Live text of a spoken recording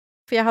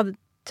For jeg hadde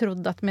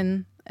trodd at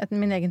min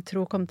egen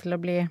tro kom til å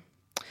bli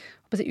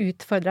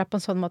utfordret på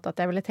en sånn måte at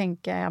jeg ville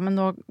tenke, ja, men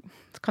nå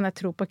kan jeg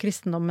tro på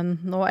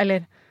kristendommen nå,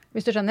 eller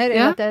hvis du skjønner,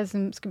 eller at jeg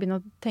skulle begynne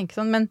å tenke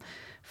sånn, men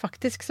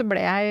faktisk så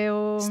ble jeg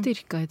jo...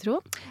 Styrka i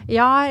tro?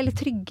 Ja, eller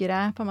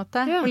tryggere på en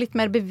måte, og litt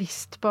mer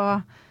bevisst på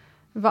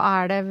hva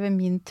det ved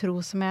min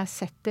tro som jeg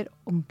setter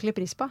ordentlig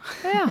pris på.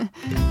 Ja.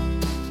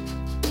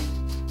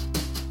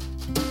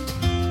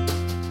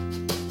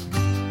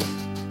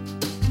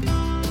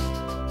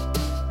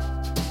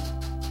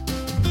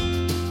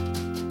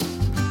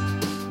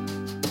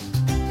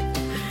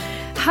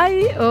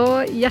 Hei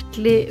og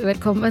hjertelig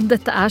velkommen.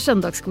 Dette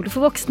Søndagsskole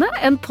for voksne,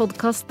 en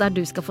podcast der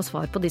du skal få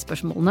svar på de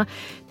spørsmålene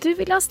du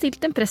ville ha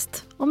stilt en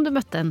prest om du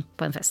møtte en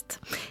på en fest.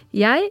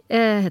 Jeg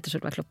heter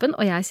Solveig Kloppen,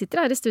 og jeg sitter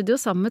her i studio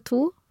sammen med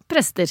 2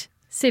 prester.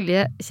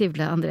 Silje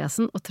Kivle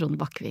Andreassen og Trond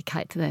Bakkevik.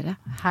 Hei til dere.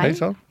 Hei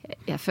sann.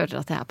 Jeg føler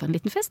at jeg på en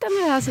liten fest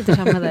når jeg sitter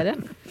sammen med dere.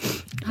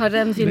 Har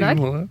dere en fin dag?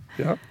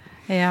 Ja.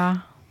 Ja,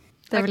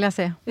 det vil jeg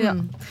si. Ja.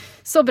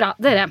 Så bra,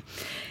 dere.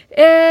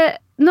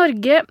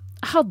 Norge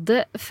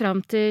hadde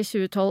frem til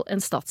 2012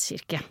 en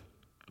statskirke.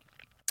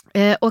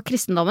 Og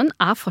kristendommen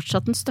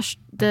fortsatt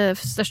det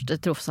største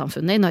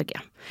trossamfunnet i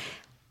Norge.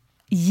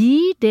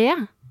 Gir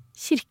det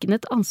kirken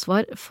et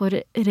ansvar for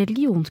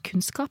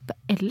religionskunnskap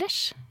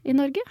ellers i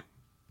Norge?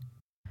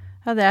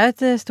 Ja, det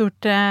et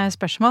stort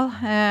spørsmål.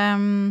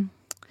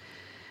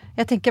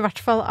 Jeg tenker i hvert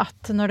fall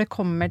at når det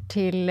kommer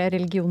til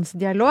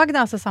religionsdialog,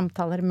 altså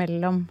samtaler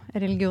mellom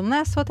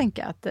religionene, så tenker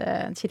jeg at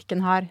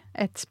kirken har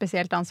et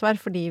spesielt ansvar,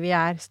 fordi vi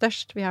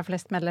størst, vi har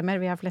flest medlemmer,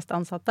 vi har flest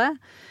ansatte,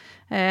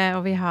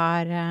 og vi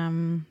har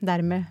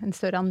dermed en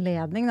større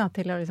anledning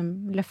til å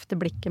liksom løfte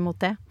blikket mot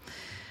det.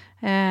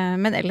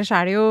 Men ellers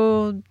det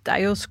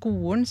jo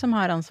skolen som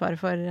har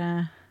ansvar for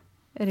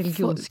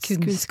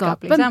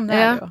religionskunnskap, liksom. Det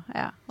det jo,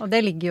 ja. Og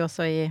det ligger jo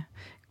også i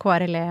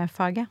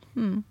KRLE-faget.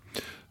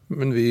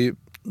 Men vi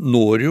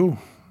når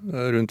jo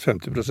rundt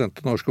 50%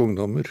 av norske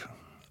ungdommer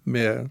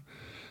med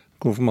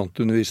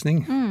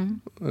konfirmantundervisning.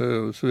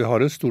 Så vi har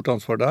et stort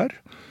ansvar der.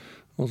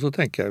 Og så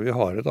tenker jeg vi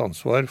har et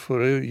ansvar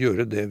for å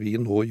gjøre det vi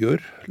nå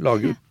gjør.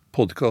 Lage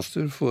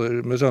podcaster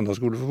med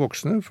søndagsskole for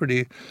voksne,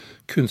 fordi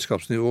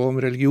kunnskapsnivået om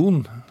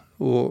religion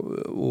og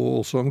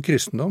også om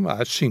kristendom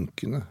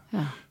synkende.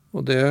 Ja.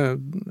 Og det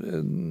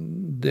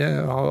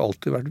har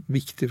alltid vært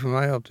viktig for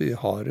meg at vi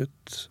har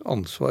et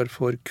ansvar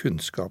for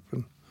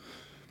kunnskapen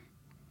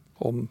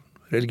om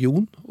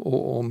religion og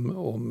om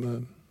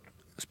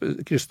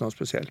kristendom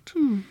spesielt.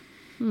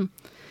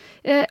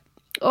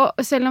 Og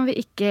selv om vi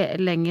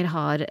ikke lenger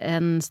har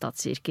en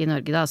statskirke i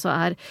Norge, da, så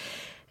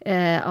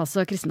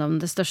altså kristendommen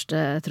det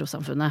største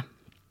trossamfunnet.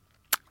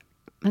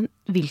 Men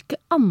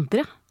hvilke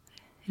andre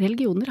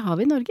religioner har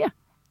vi i Norge?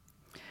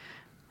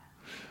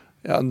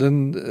 Ja,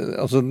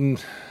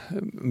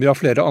 vi har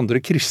flere andre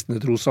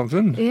kristne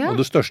trossamfunn, og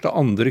det største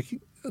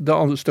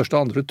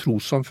andre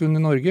trossamfunn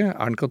i Norge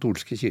den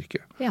katolske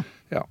kirke. Ja.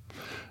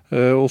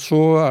 Og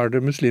så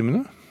det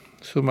muslimene,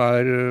 som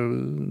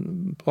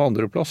på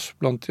andreplass,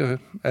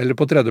 eller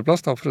på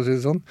tredjeplass, da, for å si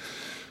det sånn.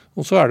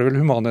 Og så det vel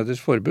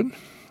Human-Etisk Forbund,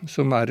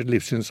 som et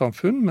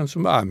livssynssamfunn, men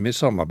som med i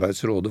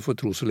Samarbeidsrådet for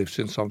tros- og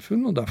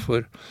livssynssamfunn, og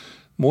derfor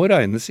må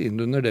regnes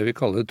inn under det vi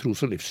kaller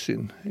tros- og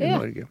livssyn i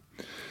Norge.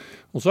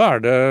 Og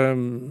så det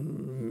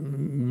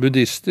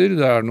buddhister,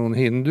 det noen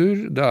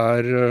hinduer,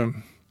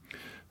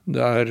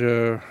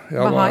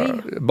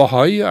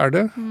 Bahai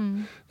det.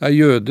 Det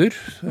jøder.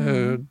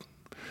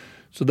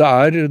 Så det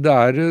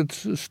et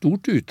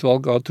stort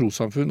utvalg av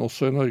trossamfunn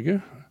også i Norge.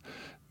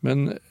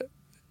 Men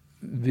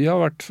vi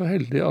har vært så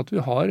heldige at vi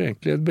har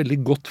egentlig et veldig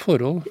godt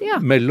forhold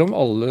mellom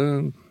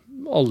alle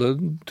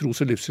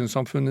tros- og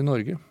livssynssamfunn i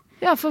Norge.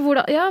 Ja, for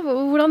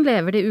hvordan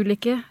lever de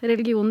ulike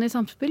religionene i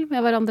samspill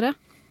med hverandre?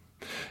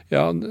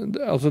 Ja,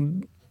 altså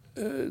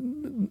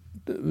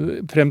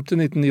frem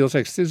til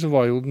 1969 så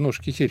var jo den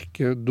norske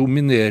kirke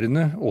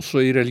dominerende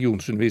også i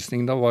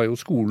religionsundervisning. Da var jo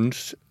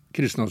skolens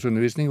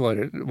kristendomsundervisning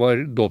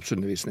var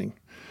dåpsundervisning.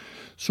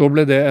 Så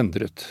ble det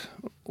endret,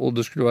 og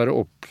det skulle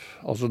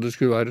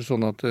være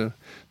sånn at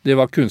det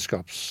var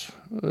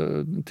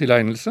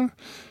kunnskapstilegnelse,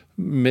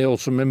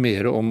 også med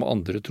mer om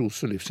andre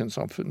tros- og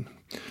livssynssamfunn.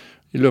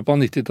 I løpet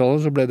av 90-tallet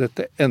så ble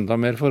dette enda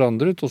mer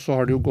forandret, og så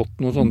har det jo gått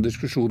noen sånne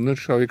diskusjoner.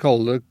 Skal vi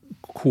kalle det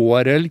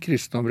KRL,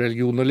 kristendom,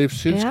 religion og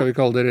livssyn? Skal vi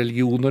kalle det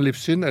religion og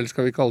livssyn, eller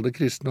skal vi kalle det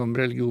kristendom,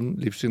 religion,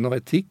 livssyn og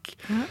etikk?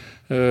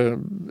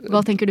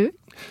 Hva tenker du?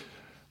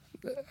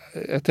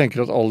 Jeg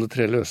tenker at alle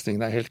 3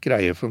 løsningene helt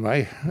greie for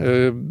meg.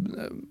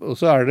 Og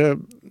så det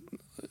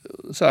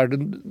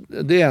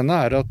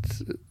ene at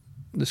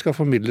det skal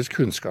formidles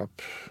kunnskap.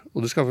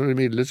 Og det skal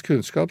formidles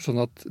kunnskap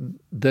sånn at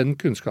den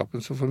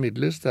kunnskapen som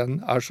formidles, den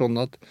sånn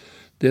at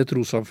det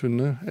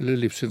trossamfunnet eller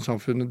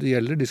livssynssamfunnet det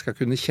gjelder, de skal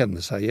kunne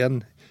kjenne seg igjen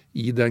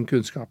i den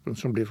kunnskapen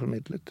som blir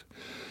formidlet.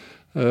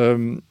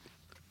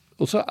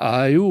 Og så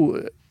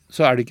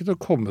det ikke til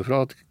å komme fra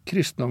at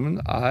kristendommen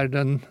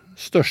den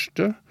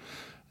største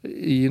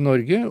i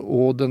Norge,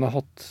 og den har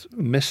hatt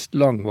mest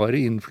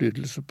langvarig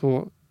innflytelse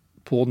på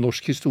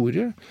norsk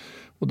historie.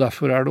 Og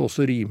derfor er det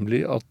også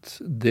rimelig at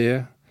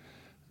det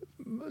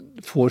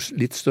får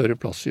litt større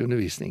plass i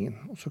undervisningen.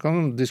 Og så kan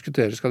man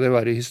diskutere, skal det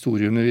være i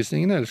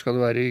historieundervisningen, eller skal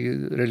det være i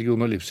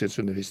religion- og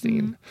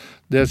livssynsundervisningen.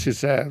 Det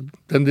synes jeg,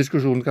 den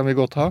diskusjonen kan vi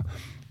godt ha,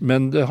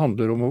 men det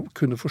handler om å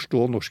kunne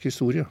forstå norsk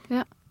historie.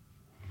 Ja.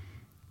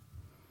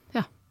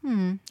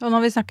 Og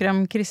når vi snakker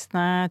om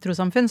kristne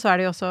trossamfunn, så er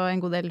det jo også en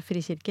god del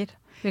frikirker.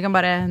 Vi kan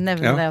bare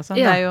nevne det også.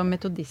 Det er jo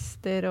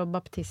metodister og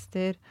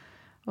baptister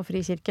og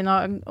frikirken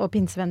og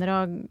pinsevenner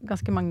og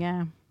ganske mange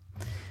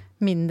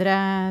mindre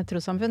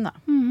trossamfunn da.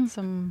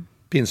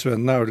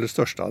 Pinsevennene er jo det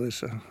største av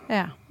disse.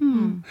 Ja.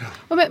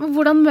 Og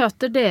hvordan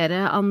møter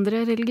dere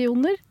andre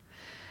religioner?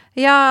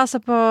 Ja, altså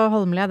på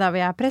Holmlia, der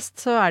vi er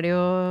prest, så er det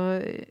jo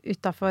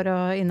utenfor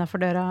og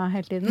innenfor døra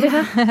hele tiden.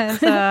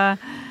 Så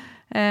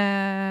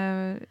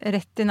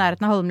rett i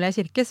nærheten av Holmlia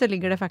kirke så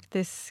ligger det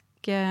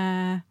faktisk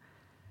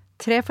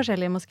 3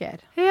 forskjellige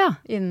moskéer. Ja.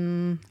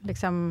 Innen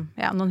liksom,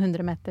 noen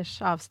 100 meters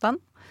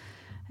avstand.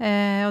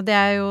 Og det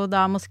er jo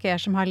da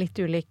moskéer som har litt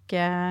ulik,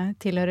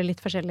 tilhører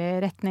litt forskjellig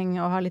retning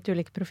og har litt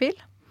ulik profil.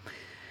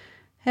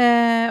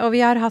 Og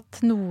vi har hatt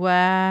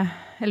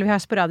vi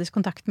har sporadisk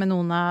kontakt med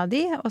noen av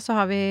de, og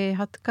så har vi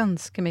hatt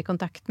ganske mye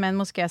kontakt med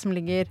en moské som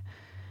ligger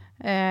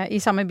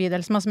i samme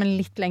bydel som oss, men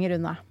litt lenger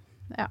unna.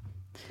 Ja.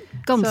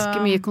 Ganske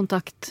mye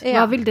kontakt.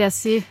 Hva vil det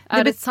si?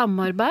 Er det et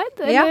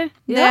samarbeid? Eller?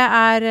 Ja, det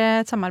er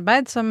et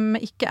samarbeid som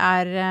ikke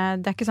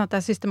det er ikke sånn at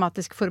det er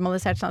systematisk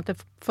formalisert sånn at det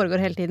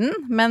foregår hele tiden,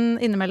 men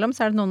innimellom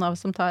så er det noen av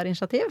oss som tar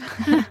initiativ.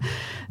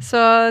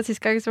 Så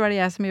sist gang så var det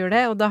jeg som gjorde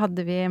det, og da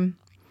hadde vi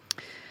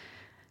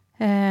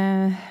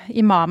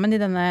imamen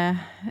i denne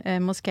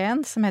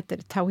moskeen, som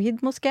heter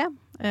Tawhid moské.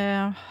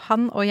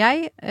 Han og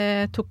jeg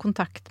tok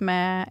kontakt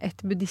med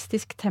et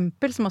buddhistisk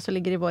tempel som også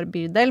ligger i vår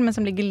bydel, men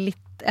som ligger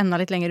enda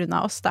litt lenger unna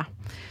oss da.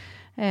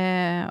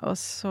 Og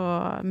så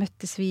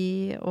møttes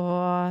vi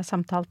og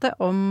samtalte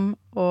om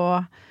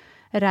å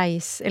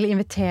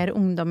invitere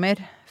ungdommer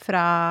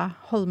fra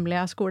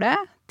Holmlia skole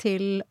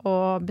til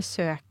å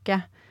besøke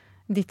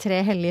de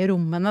 3 hellige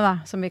rommene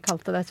da, som vi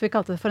kalte det. Så vi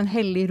kalte det for en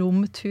hellig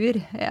romtur.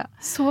 Ja.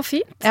 Så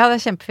fint. Ja, det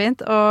er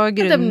kjempefint. Og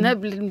grunnen... Jeg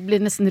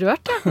blir nesten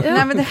rørt, ja.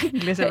 Nei, men det er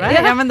hyggelig,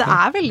 selvfølgelig. Ja, men det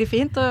er veldig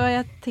fint, og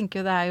jeg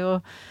tenker jo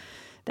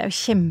det er jo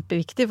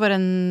kjempeviktig for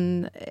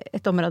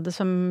et område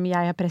som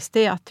jeg er prest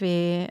i, at vi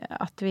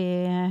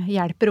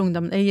hjelper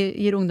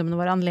gir ungdommene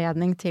våre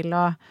anledning til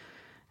å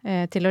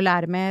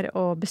lære mer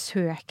og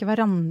besøke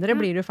hverandre,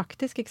 blir det jo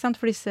faktisk, ikke sant?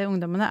 For disse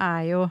ungdommene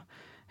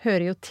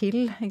hører jo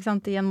til, ikke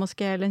sant, i en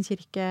moské eller en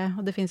kirke,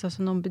 og det finnes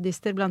også noen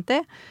buddhister blant de.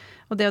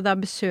 Og det å da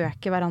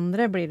besøke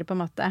hverandre blir det på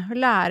en måte å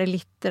lære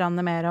litt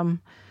mer om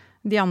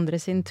de andre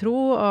sin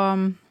tro,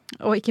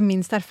 og ikke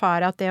minst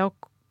erfare at det å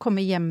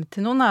komme hjem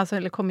til noen, altså,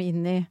 eller komme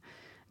inn i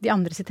de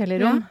andre sitt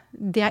hellige rom,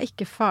 det er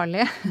ikke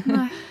farlig.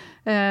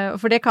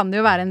 For det kan det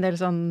jo være en del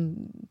sånn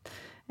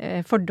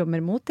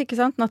fordommer mot, ikke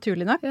sant?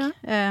 Naturlig nok. Ja.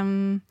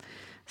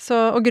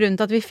 Og grunnen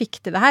til at vi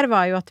fikk til det her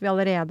var jo at vi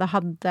allerede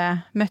hadde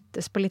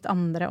møttes på litt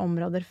andre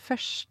områder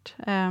først.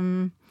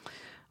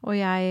 Og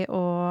jeg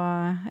og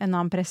en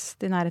annen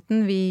prest i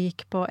nærheten, vi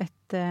gikk på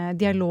et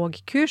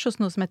dialogkurs hos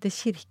noe som heter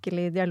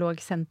Kirkelig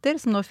dialogsenter,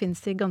 som nå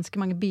finnes i ganske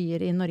mange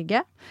byer i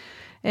Norge,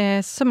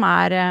 som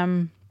er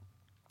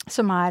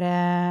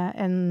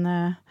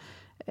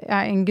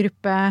en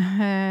gruppe,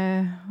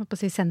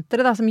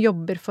 sentere da, som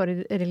jobber for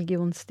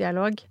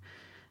religionsdialog,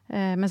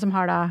 men som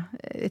har da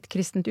et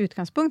kristent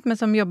utgangspunkt, men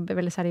som jobber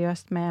veldig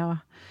seriøst med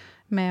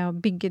å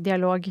bygge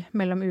dialog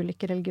mellom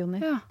ulike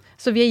religioner. Ja.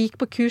 Så vi gikk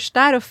på kurs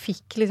der og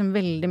fikk liksom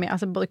veldig mye,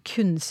 altså både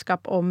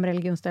kunnskap om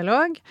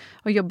religionsdialog,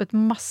 og jobbet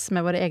masse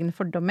med våre egne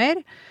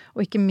fordommer,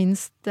 og ikke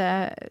minst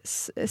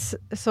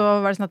så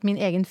var det sånn at min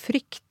egen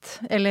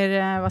frykt, eller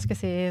hva skal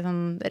jeg si,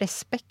 sånn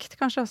respekt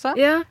kanskje også,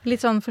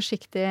 litt sånn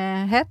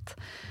forsiktighet,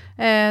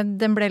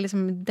 den ble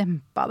liksom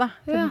dempet da.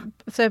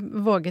 Så jeg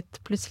våget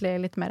plutselig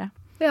litt mer.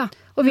 Ja,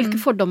 og hvilke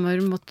fordommer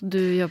måtte du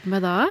jobbe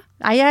med da?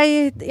 Nei,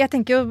 jeg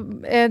tenker jo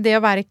det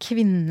å være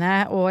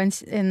kvinne og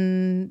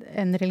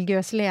en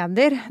religiøs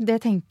leder,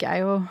 det tenker jeg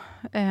jo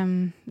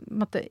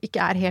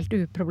ikke er helt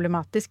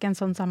uproblematisk i en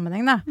sånn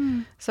sammenheng da.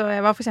 Så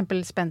jeg var for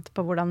eksempel spent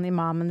på hvordan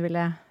imamen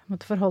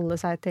måtte forholde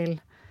seg til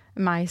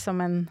meg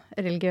som en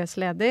religiøs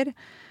leder.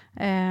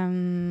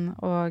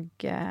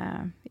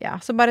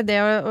 Så bare det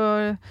å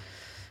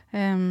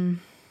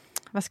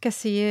hva skal jeg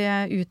si,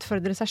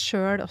 utfordre seg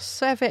selv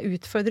også, for jeg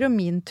utfordrer jo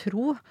min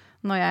tro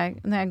når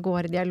jeg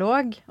går i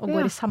dialog og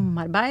går i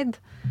samarbeid.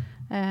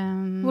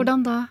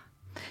 Hvordan da?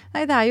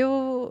 Nei, det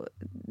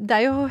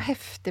er jo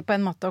heftig på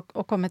en måte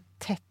å komme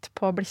tett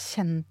på å bli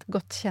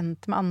godt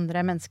kjent med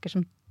andre mennesker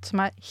som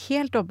er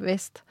helt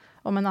overbevist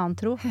om en annen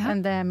tro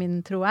enn det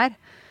min tro er.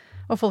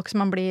 Og folk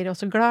som man blir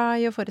også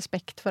glad i og får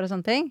respekt for og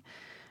sånne ting.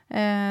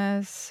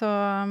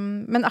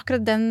 Men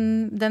akkurat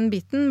den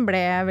biten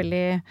ble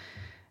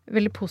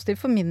veldig positiv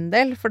for min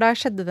del, for da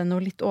skjedde det noe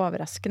litt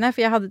overraskende,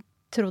 for jeg hadde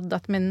trodd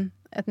at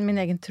min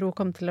egen tro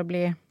kom til å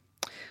bli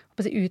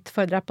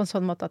utfordret på en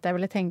sånn måte at jeg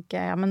ville tenke,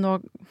 ja, men nå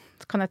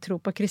kan jeg tro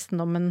på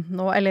kristendommen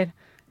nå, eller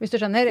Hvis du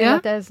skjønner,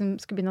 eller at jeg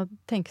skulle begynne å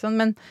tenke sånn,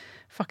 men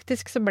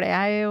faktisk så ble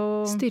jeg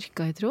jo...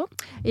 Styrka I troen?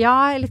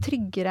 Ja, eller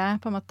tryggere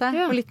på en måte,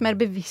 og litt mer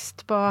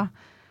bevisst på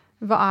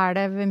hva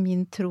det ved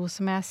min tro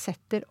som jeg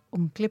setter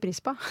ordentlig pris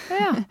på.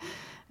 Ja.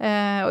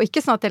 Og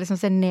ikke sånn at jeg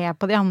liksom ser ned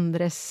på de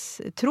andres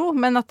tro,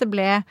 men at det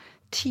ble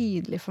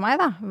tydelig for meg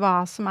da,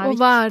 hva som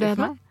viktig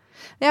for meg.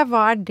 Ja,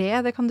 hva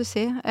det? Det kan du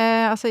si.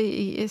 Altså,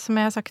 som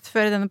jeg har sagt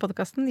før I denne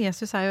podcasten,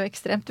 Jesus jo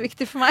ekstremt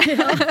viktig for meg.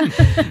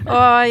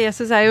 Og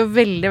Jesus jo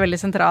veldig, veldig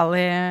sentral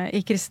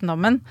I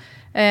kristendommen.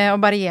 Og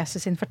bare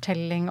Jesus sin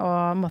fortelling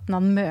og måten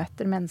han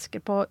møter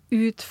mennesker på,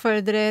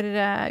 utfordrer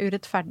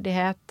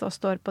urettferdighet og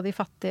står på de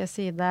fattige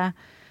side,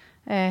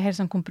 helt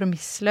sånn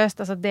kompromissløst.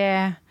 Altså,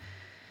 det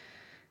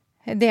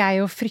jeg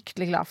jo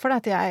fryktelig glad for,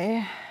 da,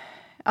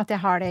 at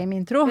jeg har det I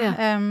min tro.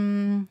 Ja.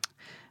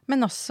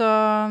 Men også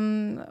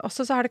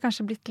så har det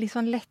kanskje blitt litt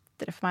sånn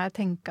lettere for meg å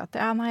tenke at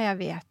nei, jeg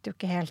vet jo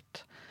ikke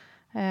helt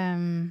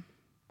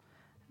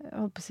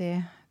holdt på å si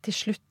til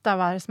slutt da,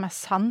 hva det som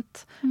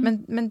sant.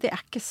 Men det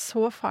ikke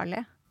så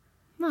farlig.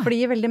 Nei. For det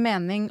gir veldig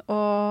mening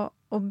å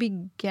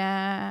bygge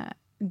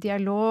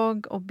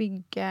dialog og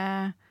bygge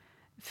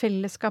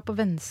fellesskap og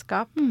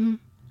vennskap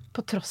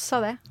på tross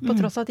av det. På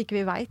tross av at ikke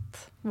vi vet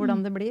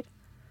hvordan det blir.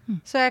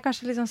 Så jeg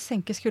kanskje liksom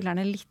senker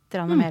skuldrene litt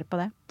mer på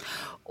det.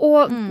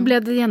 Og ble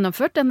det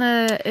gjennomført, denne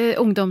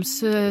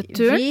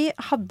ungdomsturen? Vi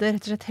hadde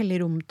rett og slett hellig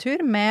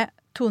romtur med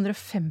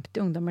 250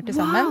 ungdommer til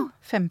sammen. Wow.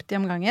 50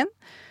 om gangen.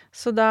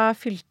 Så da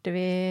fylte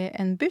vi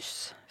en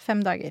buss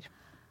 5 dager.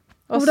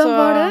 Hvordan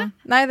var det?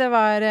 Nei, det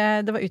var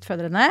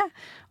utfordrende,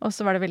 og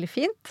så var det veldig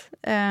fint.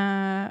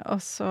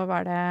 Og så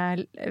var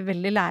det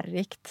veldig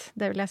lærerikt,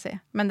 det vil jeg si.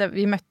 Men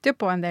vi møtte jo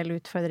på en del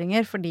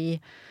utfordringer,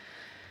 fordi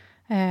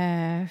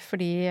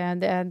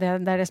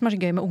det som så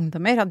gøy med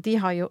ungdommer, at de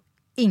har jo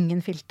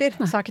ingen filter.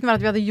 Saken var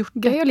at vi hadde gjort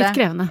dette... Gøy og litt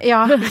krevende.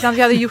 Ja, vi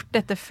hadde gjort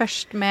dette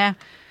først med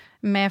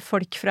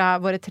folk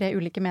fra våre 3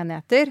 ulike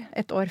menigheter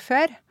et år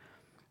før,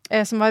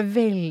 som var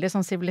veldig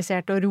sånn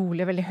sivilisert og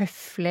rolig, veldig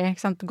høflig,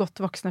 ikke sant? Godt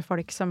voksne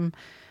folk som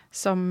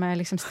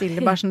liksom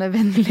stiller bare sånne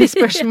vennlige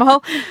spørsmål.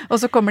 Og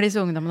så kommer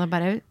disse ungdommene og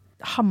bare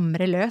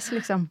hamrer løs,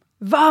 liksom.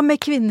 Hva med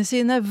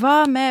kvinnesynet?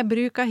 Hva med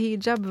bruk av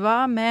hijab?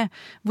 Hva med...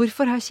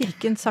 Hvorfor har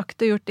kirken sagt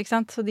og gjort, ikke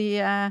sant? Så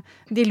de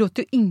lot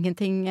jo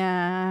ingenting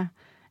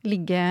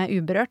ligge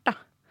uberørt, da.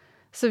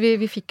 Så vi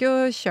fikk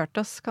jo kjørt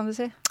oss, kan du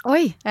si.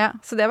 Oi! Ja,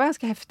 så det var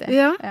ganske heftig.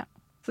 Ja. Ja.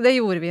 Så det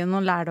gjorde vi jo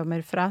noen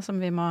lærdommer fra, som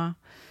vi må...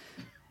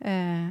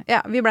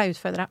 vi ble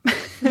utfordret.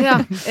 Ja.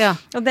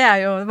 Og det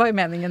var jo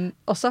meningen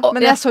også.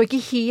 Men jeg så ikke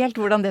helt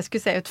hvordan det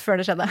skulle se ut før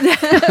det skjedde.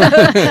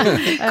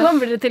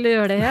 Kommer dere til å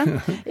gjøre det igjen?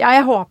 Ja,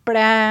 jeg håper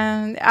det.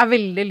 Jeg har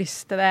veldig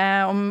lyst til det.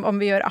 Om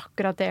vi gjør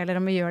akkurat det, eller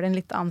om vi gjør det I en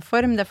litt annen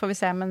form, det får vi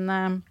se.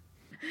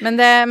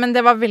 Men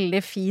det var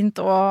veldig fint,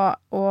 og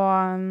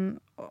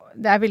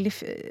det veldig,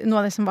 noe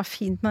av det som var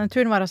fint med den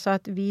turen, var også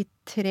at vi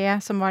 3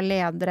 som var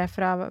ledere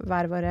fra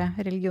hver våre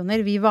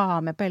religioner, vi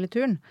var med på hele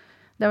turen.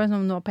 Det var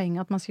noe av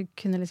poenget at man skulle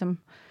kunne liksom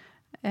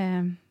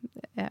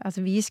altså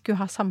vi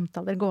skulle ha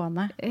samtaler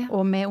gående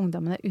og med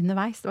ungdommene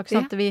underveis. Det var ikke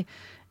sånn at vi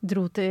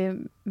dro til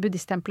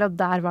buddhisttempelet, og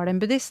der var det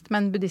en buddhist,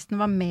 men buddhisten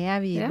var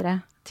med videre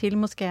til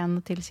moskeen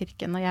og til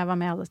kirken, og jeg var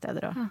med alle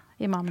steder, og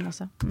imamen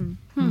også.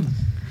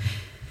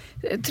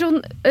 Trond,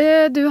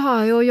 du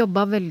har jo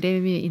jobbet veldig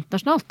mye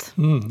internasjonalt.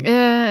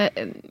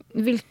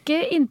 Hvilke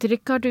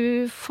inntrykk har du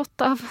fått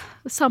av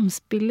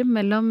samspillet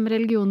mellom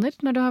religioner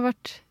når du har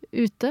vært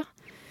ute?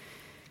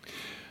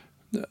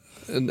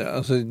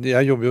 Altså,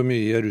 jeg jobber jo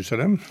mye I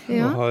Jerusalem,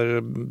 og har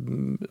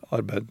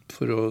arbeidet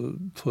for å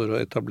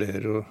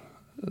etablere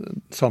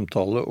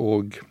samtale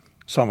og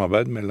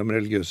samarbeid mellom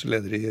religiøse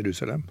ledere I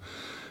Jerusalem.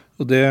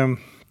 Og det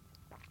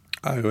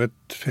jo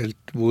et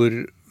felt hvor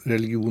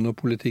religion og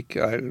politikk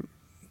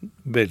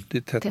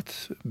veldig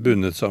tett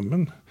bundet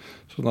sammen,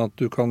 sånn at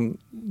du kan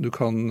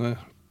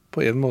på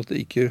en måte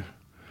ikke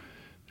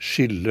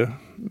skille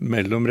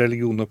mellom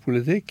religion og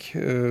politikk.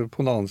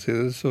 På den annen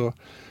side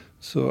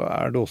så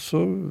det også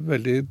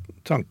veldig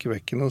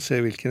tankevekkende å se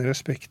hvilken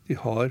respekt de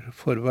har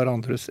for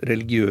hverandres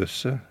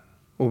religiøse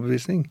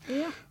overbevisning.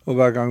 Ja. Og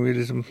hver gang vi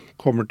liksom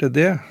kommer til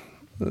det,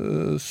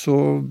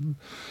 så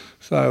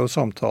jo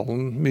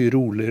samtalen mye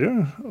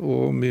roligere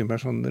og mye mer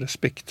sånn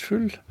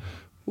respektfull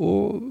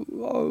og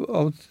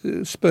av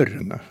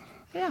spørrende.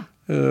 Ja.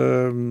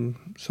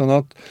 Sånn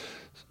at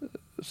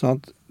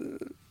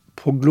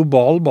på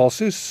global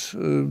basis,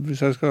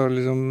 hvis jeg skal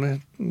liksom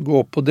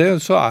gå opp på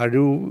det, så det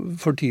jo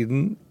for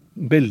tiden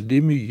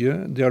veldig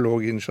mye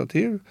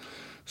dialoginitiativ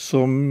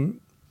som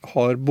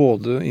har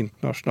både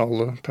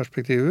internasjonale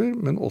perspektiver,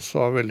 men også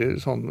av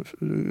veldig sånn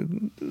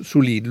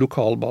solid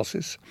lokal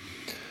basis.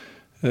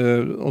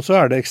 Og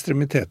så det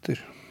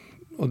ekstremiteter.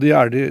 Og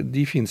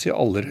de finnes I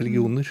alle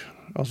religioner.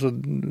 Altså,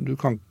 du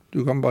kan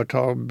bare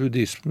ta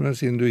buddhisme,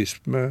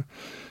 hinduisme,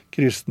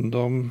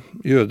 kristendom,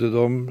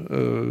 jødedom,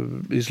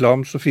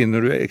 islam, så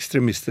finner du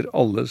ekstremister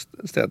alle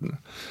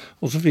stedene.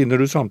 Og så finner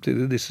du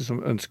samtidig disse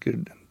som ønsker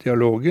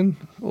dialogen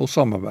og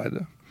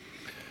samarbeidet.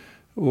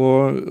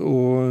 Og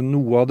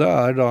noe av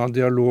det da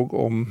dialog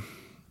om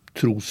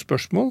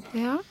trosspørsmål.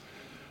 Ja.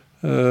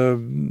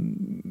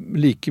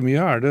 Like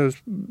mye er det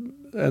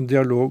en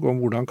dialog om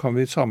hvordan kan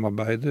vi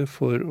samarbeide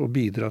for å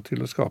bidra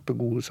til å skape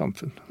gode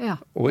samfunn.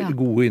 Og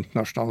gode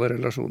internasjonale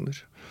relasjoner.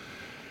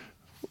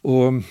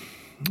 Og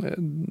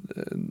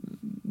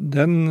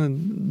den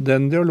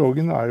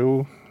dialogen er jo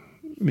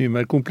mye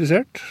mer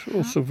komplisert,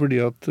 også fordi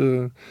at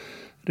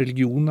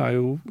religion er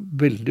jo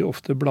veldig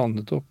ofte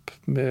blandet opp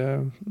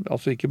med,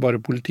 altså ikke bare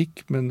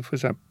politikk, men for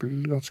eksempel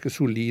ganske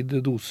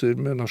solide doser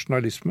med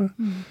nasjonalisme.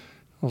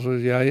 Altså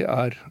jeg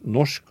er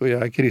norsk, og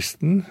jeg er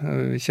kristen,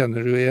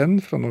 kjenner du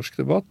igjen fra norsk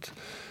debatt.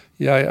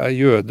 Jeg er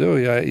jøde, og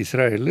jeg er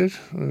israeler.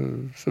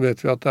 Så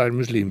vet vi at det er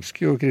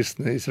muslimske og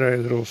kristne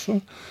israelere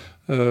også.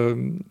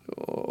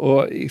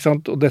 Og, ikke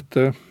sant? Og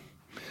dette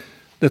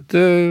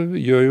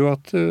gjør jo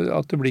at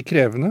det blir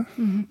krevende.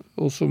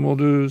 Og så må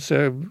du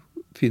se,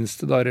 finnes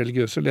det da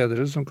religiøse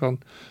ledere som kan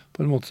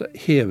på en måte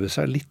heve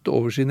seg litt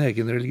over sin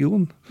egen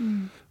religion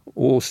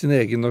og sin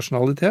egen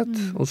nasjonalitet,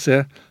 og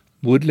se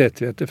hvor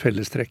leter vi etter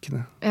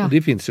fellestrekkene. Og de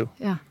finnes jo.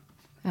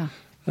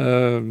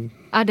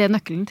 Er det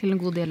nøkkelen til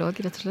en god dialog,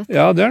 rett og slett?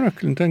 Ja, det er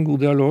nøkkelen til en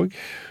god dialog.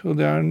 Og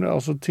det er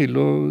altså til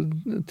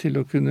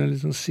å kunne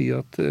liksom si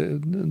at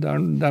det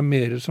er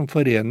mer som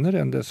forener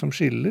enn det som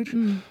skiller.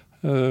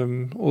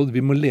 Og vi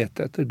må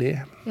lete etter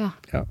det.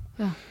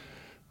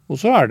 Og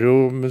så er det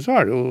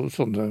jo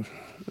sånne,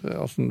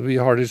 altså når vi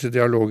har disse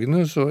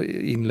dialogene, så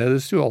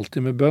innledes det jo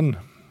alltid med bønn.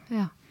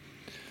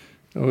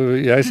 Og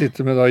jeg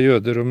sitter med da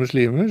jøder og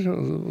muslimer,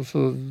 og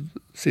så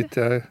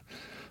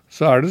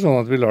er det sånn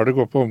at vi lar det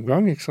gå på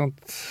omgang, ikke sant?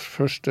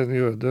 Først en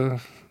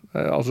jøde,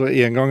 altså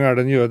en gang er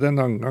det en jøde,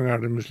 en annen gang er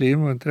det en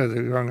muslim, og en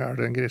tredje gang er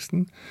det en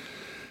kristen.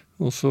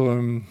 Og så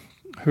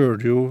hører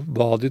du jo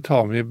hva de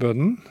tar med i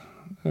bønnen.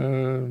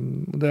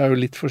 Det er jo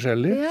litt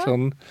forskjellig.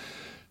 Sånn,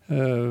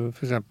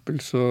 for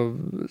eksempel så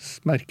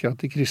merker jeg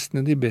at de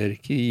kristne, de ber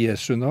ikke i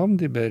Jesu navn,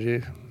 de ber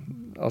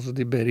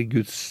i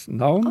Guds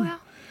navn.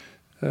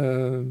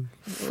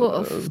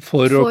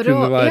 For å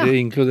kunne være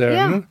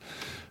inkluderende.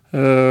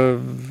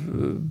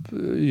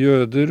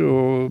 Jøder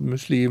og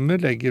muslimer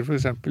legger for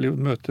eksempel i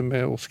møte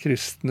med oss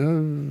kristne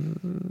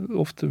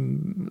ofte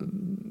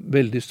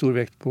veldig stor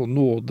vekt på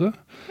nåde.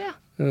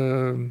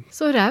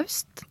 Så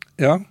raust.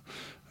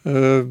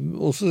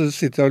 Og så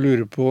sitter jeg og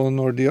lurer på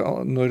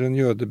når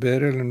en jøde ber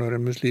eller når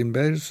en muslim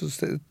ber, så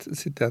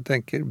sitter jeg og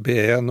tenker,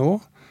 ber jeg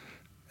nå?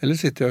 Eller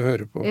sitter jeg og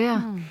hører på?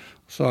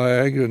 Så har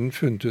jeg i grunnen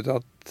funnet ut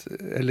at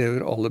jeg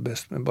lever aller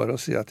best med bare å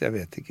si at jeg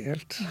vet ikke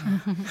helt.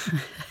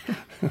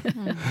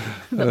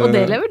 Og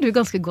det lever du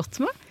ganske godt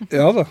med?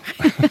 Ja da.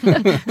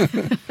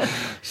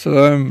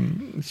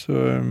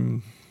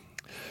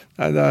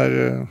 Nei, det er,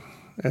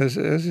 jeg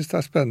synes det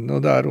er spennende,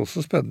 og det er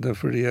også spennende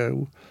fordi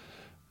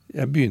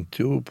jeg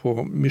begynte jo på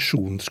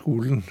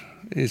misjonsskolen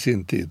i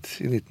sin tid,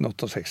 i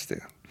 1968.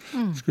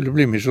 Skulle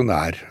bli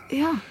misjonær.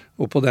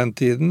 Og på den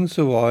tiden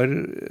så var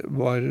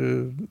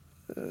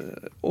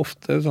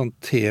ofte et sånt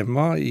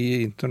tema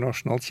i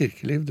internasjonalt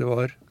kirkeliv, det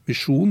var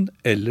misjon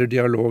eller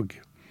dialog.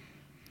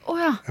 Og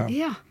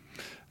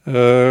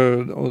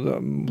da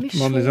måtte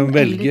man liksom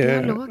velge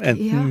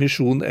enten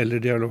misjon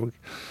eller dialog.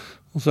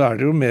 Og så er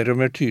det jo mer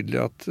og mer tydelig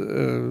at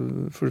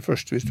for det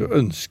første, hvis du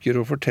ønsker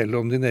å fortelle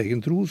om din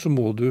egen tro, så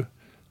må du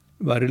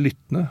være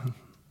lyttende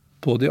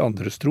på de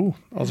andres tro.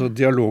 Altså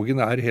dialogen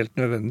er helt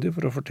nødvendig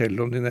for å fortelle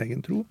om din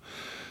egen tro.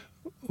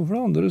 Og for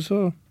det andre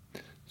så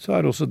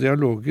er også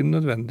dialogen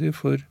nødvendig,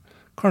 for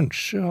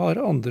kanskje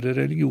har andre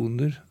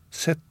religioner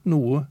sett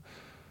noe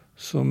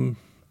som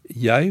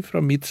jeg fra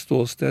mitt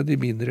ståsted i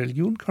min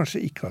religion kanskje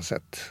ikke har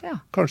sett.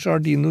 Kanskje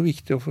har de noe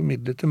viktig å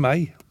formidle til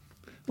meg.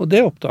 Og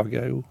det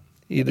oppdager jeg jo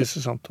i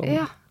disse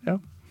samtalene.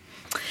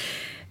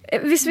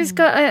 Hvis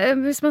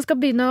man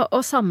skal begynne å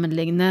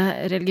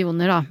sammenligne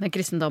religioner da, med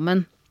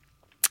kristendommen,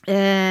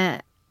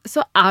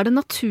 så er det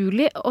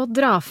naturlig å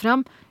dra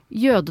fram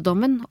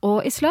jødedommen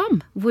og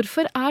islam.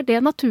 Hvorfor er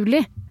det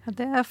naturlig?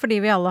 Det er fordi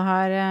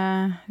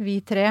vi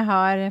tre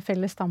har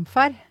felles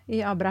stamfar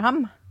i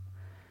Abraham,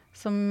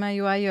 som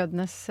jo er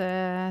jødenes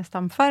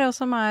stamfar, og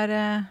som er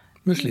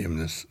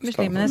muslimenes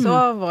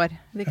og vår,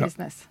 de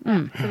kristnes.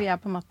 Så vi er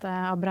på en måte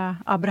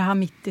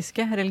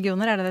abrahamittiske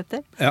religioner, er det dette?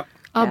 Ja.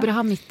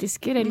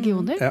 Abrahamittiske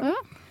religioner?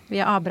 Vi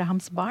er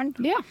Abrahams barn,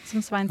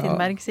 som Svein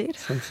Tindberg sier.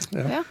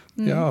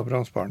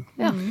 Abrahams barn.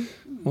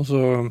 Og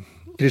så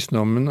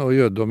kristendommen og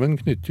jødedommen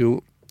knytter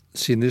jo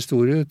sin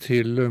historie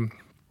til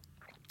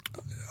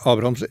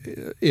Abrahams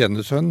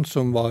ene sønn,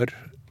 som var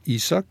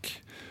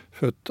Isak,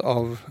 født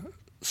av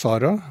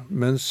Sara,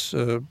 mens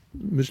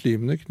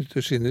muslimene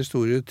knytter sin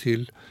historie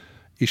til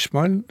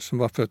Ishmael, som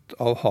var født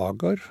av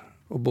Hagar,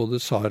 og både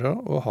Sara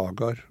og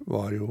Hagar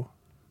var jo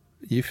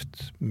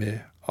gift med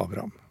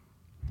Abraham.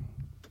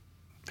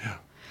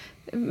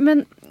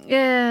 Men,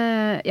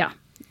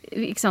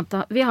 ikke sant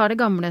da? Vi har det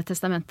gamle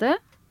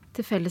testamentet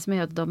til felles med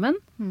jødedommen.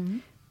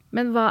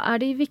 Men hva er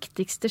de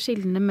viktigste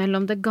skillene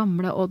mellom det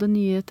gamle og det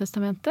nye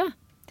testamentet?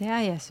 Det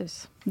er Jesus.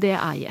 Det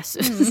er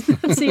Jesus,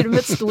 sier du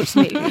med et stort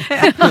smil.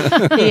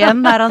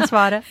 Igjen er han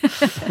svaret.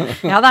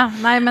 Ja da,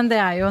 nei, men det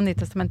er jo,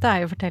 Nytestamentet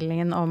er jo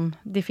fortellingen om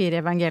de 4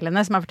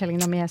 evangeliene, som er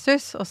fortellingen om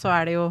Jesus, og så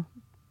er det jo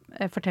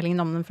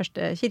fortellingen om den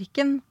første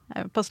kirken,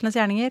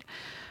 apostlenes gjerninger,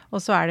 og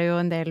så er det jo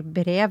en del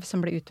brev som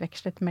ble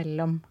utvekslet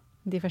mellom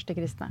de første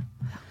kristne.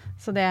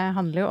 Så det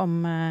handler jo om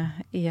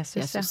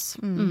Jesus.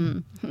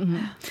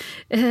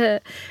 Ja.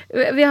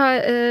 Vi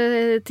har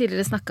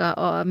tidligere snakket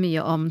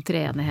mye om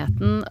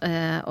treenigheten,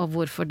 og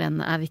hvorfor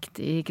den er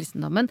viktig i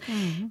kristendommen.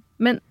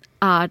 Men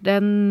er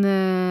den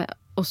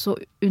også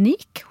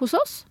unik hos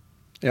oss?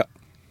 Ja.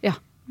 Ja.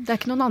 Det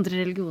er ikke noen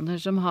andre religioner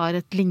som har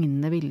et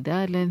lignende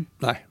bilde, eller?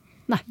 Nei.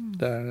 Nei.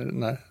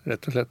 Nei,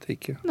 rett og slett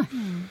ikke. Nei.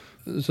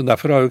 Så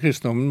derfor har jo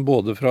kristendommen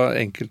både fra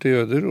enkelte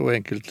jøder og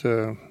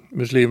enkelte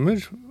muslimer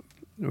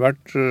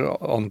vært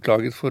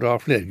anklaget for å ha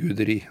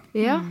flerguderi.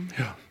 Ja.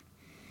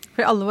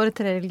 For alle våre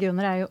 3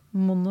 religioner er jo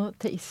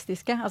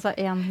monoteistiske, altså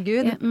én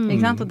gud,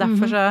 ikke sant? Og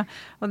derfor så,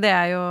 og det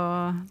er jo,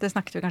 det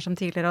snakket vi kanskje om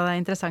tidligere, og det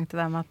er interessant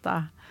det der med at da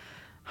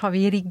har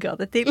vi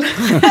rigget det til.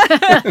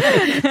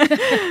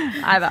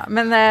 Neida,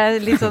 men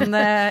litt sånn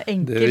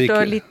enkelt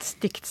og litt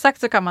stygt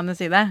sagt så kan man jo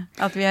si det,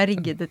 at vi har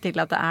rigget det til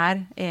at det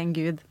er en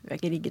gud. Vi har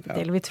ikke rigget det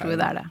til, vi tror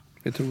det er det.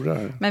 Vi tror det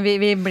er det. Men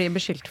vi blir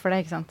beskyldt for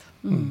det, ikke sant?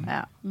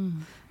 Ja.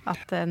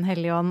 At Den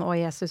hellige ånd og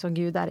Jesus og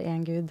Gud er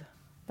en Gud.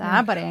 Det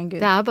er bare en Gud.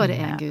 Det er bare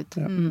en Gud.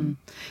 Ja.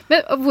 Men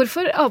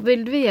hvorfor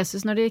avbilder vi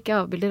Jesus når de ikke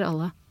avbilder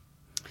alle?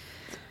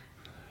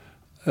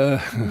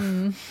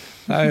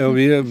 Nei, og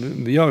vi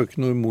har jo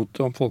ikke noe imot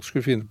om folk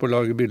skulle finne på å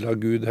lage bilde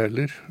av Gud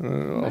heller.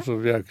 Altså,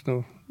 vi har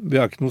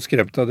ikke noe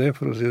skremt av det,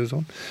 for å si det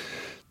sånn.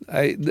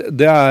 Nei,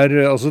 det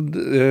er, altså,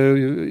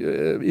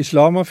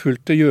 islam har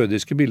fulgt det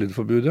jødiske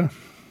billedforbudet,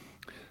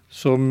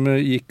 som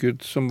gikk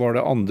ut, som var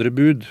det andre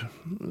bud,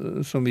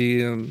 som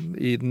vi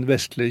i den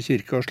vestlige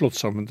kirke har slått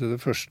sammen til det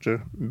første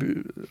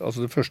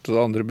altså det første og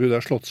det andre bud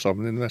er slått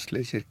sammen i den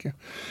vestlige kirke.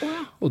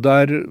 Og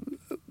der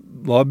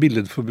var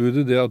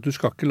billedforbudet det at du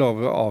skal ikke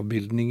lage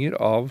avbildninger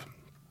av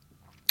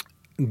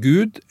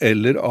Gud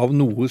eller av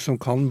noe som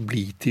kan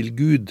bli til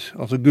Gud.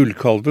 Altså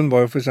gullkalven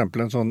var jo for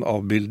eksempel en sånn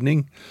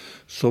avbildning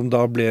som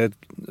da ble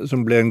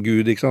en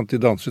Gud, ikke sant?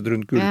 De danset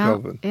rundt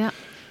gullkalven. Ja.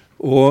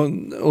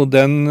 Og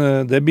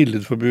det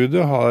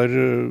billedforbudet har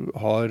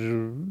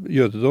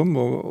jødedom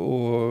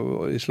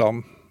og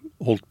islam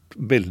holdt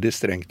veldig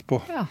strengt på.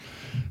 Ja.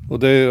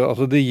 Og det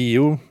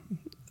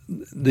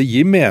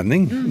gir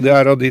mening. Det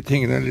er av de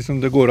tingene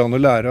liksom, det går an å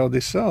lære av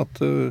disse,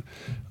 at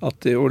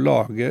det å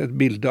lage et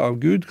bilde av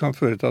Gud kan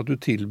føre til at du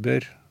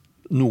tilber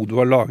noe du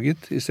har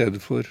laget, i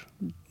stedet for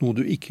noe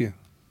du ikke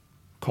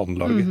kan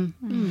lage.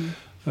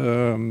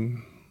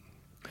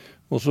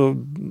 Og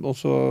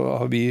så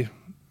har vi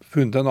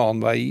funnet en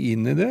annen vei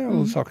inn i det,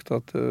 og sagt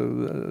at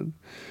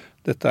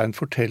dette er en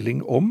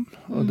fortelling om,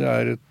 og det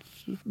er et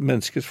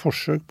menneskes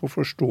forsøk på å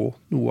forstå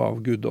noe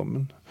av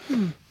guddommen.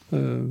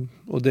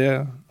 Og det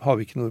har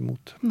vi ikke noe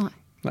imot.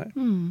 Nei.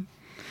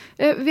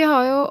 Vi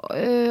har jo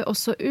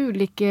også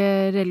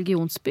ulike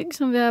religionsbygg,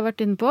 som vi har vært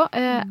inne på.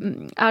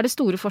 Er det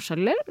store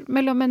forskjeller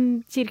mellom en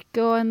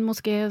kirke og en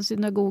moské, en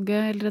synagoge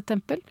eller et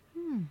tempel?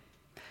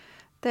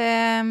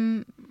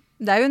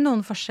 Det er jo noen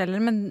forskjeller,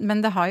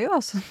 men det har jo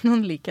også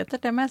noen likheter,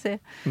 det må jeg si.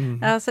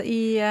 Altså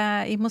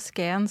i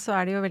moskeen så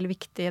er det jo veldig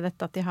viktig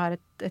dette at de har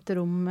et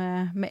rom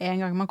med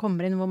en gang man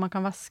kommer inn hvor man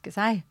kan vaske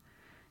seg.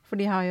 For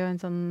de har jo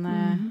en sånn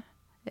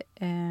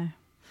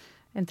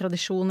en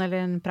tradisjon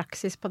eller en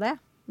praksis på det.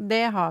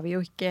 Det har vi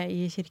jo ikke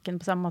i kirken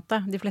på samme måte.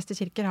 De fleste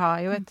kirker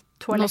har jo et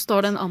toalett. Nå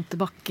står det en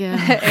antibac.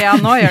 Ja,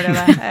 nå gjør det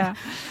det. Ja.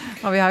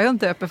 Og vi har jo en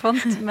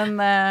døpefont,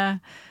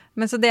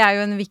 men så det er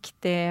jo en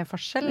viktig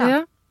forskjell, da.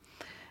 Ja.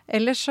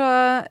 Ellers så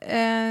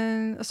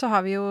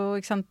har vi jo,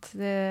 ikke sant,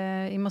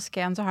 i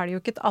moskeen så har de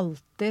jo ikke et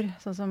alter,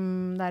 sånn som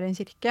det er i en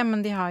kirke,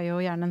 men de har jo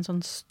gjerne en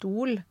sånn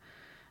stol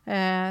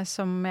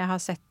som jeg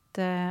har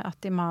sett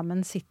at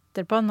imamen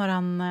sitter på når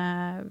han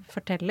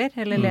forteller,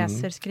 eller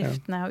leser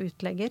skriftene og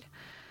utlegger.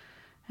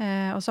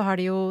 Og så har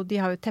de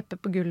har jo teppe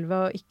på gulvet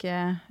og ikke,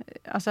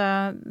 altså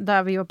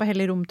da vi var på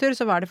hellig romtur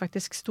så var det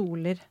faktisk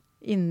stoler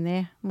inni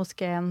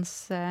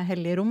moskeens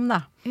hellige rom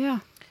da. Ja.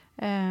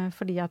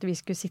 Fordi at vi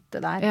skulle sitte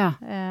der. Ja.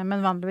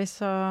 Men vanligvis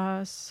så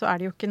er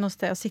det jo ikke noe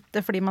sted å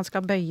sitte, fordi man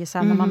skal bøye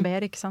seg når man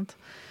ber, ikke sant?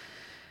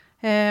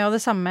 Og det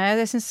samme,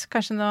 jeg synes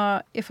kanskje nå,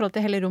 i forhold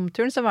til hele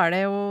romturen, så var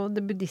det jo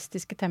det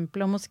buddhistiske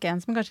tempelet og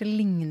moskeen som kanskje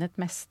lignet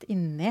mest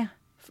inni.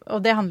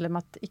 Og det handler om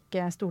at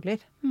ikke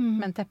stoler,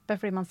 men teppe,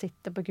 fordi man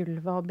sitter på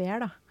gulvet og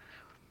ber, da.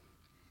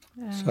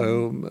 Så er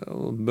jo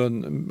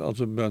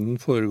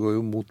bønnen foregår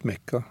jo mot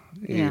Mekka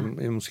i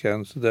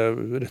moskeen, så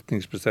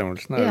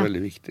retningsbestemmelsen er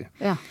veldig viktig.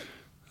 Ja.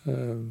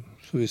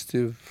 Så hvis de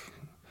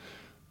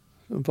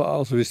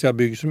har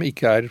bygg som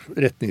ikke er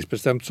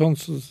retningsbestemt sånn,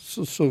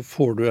 så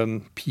får du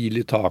en pil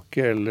i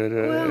taket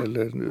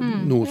eller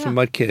noe som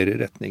markerer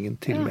retningen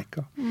til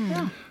Mekka.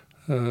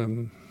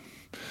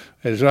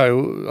 Ellers er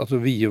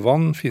jo,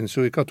 vievann finnes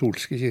jo i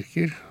katolske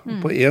kirker. Og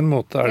på en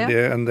måte er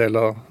det en del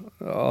av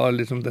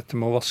liksom dette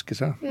med å vaske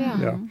seg.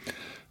 Ja.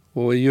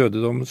 Og i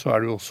jødedommen så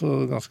det jo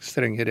også ganske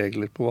strenge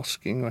regler på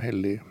vasking og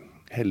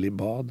hellig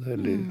bad,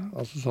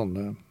 altså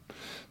sånne.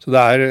 Så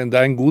det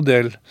er en god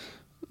del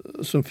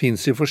som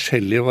finnes i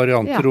forskjellige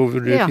varianter, og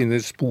hvor du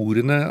finner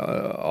sporene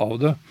av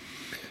det.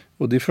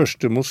 Og de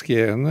første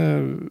moskéene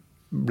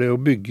ble jo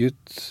bygget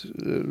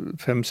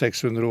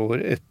 500-600 år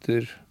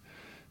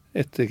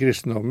etter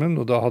kristendommen,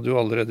 og da hadde jo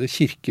allerede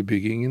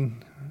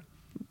kirkebyggingen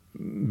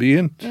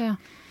begynt. Ja.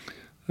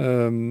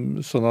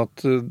 Sånn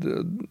at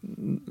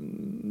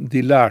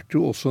de lærte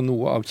jo også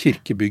noe av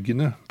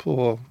kirkebyggene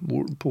på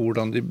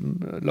hvordan de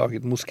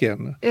laget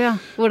moskéene. Ja,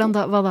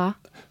 hva da?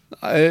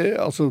 Nei,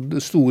 altså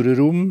store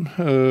rom,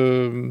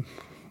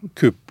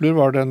 kupler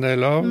var det en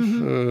del av.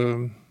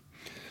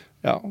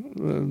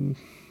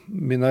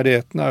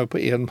 Minareten jo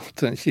på en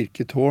måte en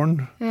kirketårn.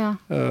 Ja.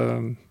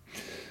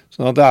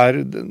 Sånn at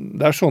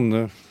det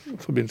sånne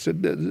forbindelser.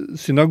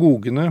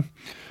 Synagogene,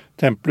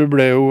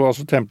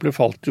 tempelet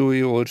falt jo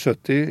i år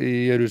 70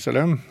 i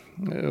Jerusalem,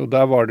 og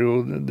der var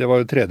det var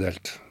jo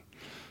tredelt.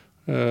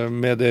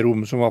 Med det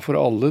rommet som var for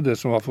alle, det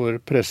som var for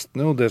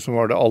prestene, og det som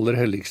var det aller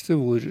helligste,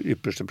 hvor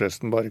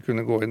ypperstepresten bare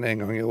kunne gå inn en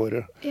gang i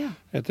året. Ja.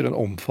 Etter en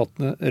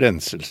omfattende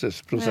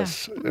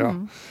renselsesprosess. Ja.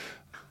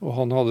 Og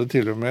han hadde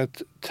til og med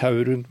et tau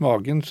rundt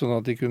magen, sånn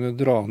at de kunne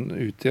dra han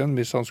ut igjen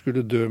hvis han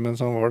skulle dø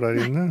mens han var der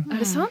inne. Er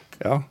det sant?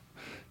 Ja.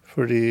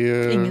 Fordi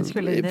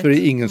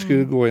ingen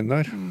skulle gå inn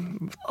der.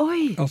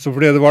 Oi! Altså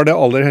fordi det var det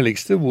aller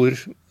helligste,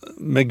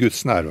 med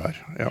Guds nærvær.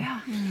 Ja.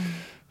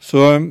 Så,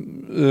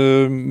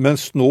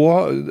 mens nå,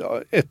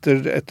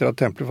 etter at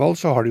tempelet falt,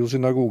 så har de jo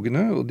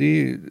synagogene, og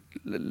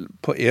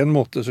på en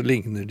måte så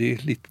ligner de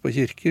litt på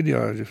kirker.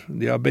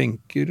 De har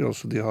benker,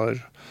 altså de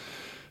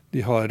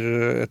har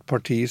et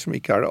parti som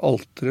ikke det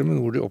alteret,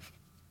 men hvor de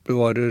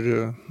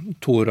oppbevarer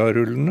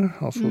Torah-rullene,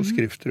 altså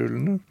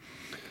skriftrullene.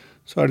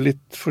 Så det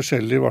litt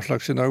forskjellig hva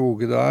slags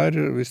synagoge det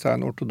Hvis det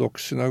en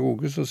ortodoks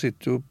synagoge, så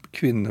sitter jo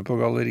kvinner på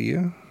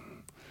galleriet,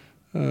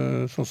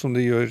 sånn som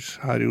de gjør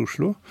her i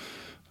Oslo.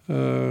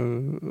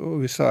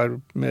 Og hvis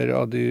det mer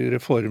av de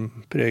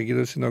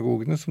reformpregede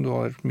synagogene, som du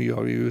har mye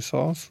av i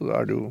USA, så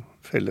det jo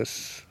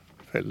felles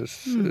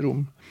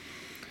rom.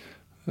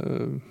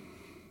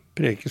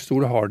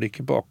 Prekestol har de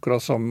ikke på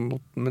akkurat samme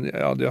måte, men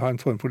de har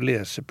en form for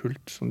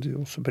lesepult som de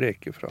også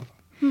preker fra.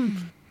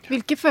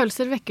 Hvilke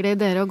følelser vekker det i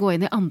dere å gå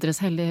inn i andres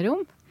hellige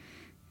rom?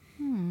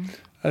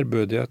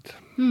 Ærbødighet.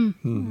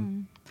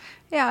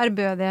 Ja,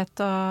 ærbødighet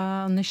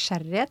og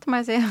nysgjerrighet,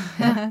 må jeg si.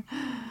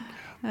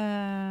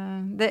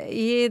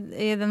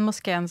 I den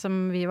moskeen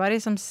som vi var i,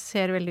 som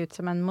ser veldig ut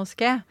som en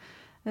moské,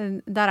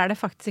 der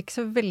det faktisk ikke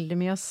så veldig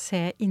mye å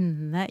se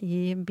inne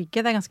i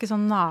bygget. Det ganske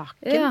sånn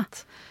nakent. Ja.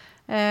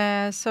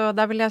 Så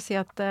da vil jeg si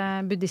at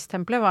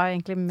buddhisttempelet var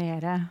egentlig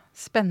mer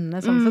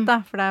spennende sånn sett,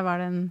 da. For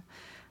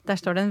der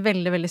står det en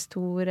veldig, veldig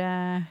stor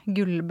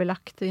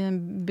gullbelagt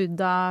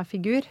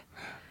buddha-figur.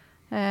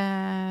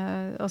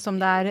 Og som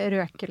det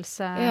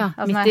røkelse. Ja,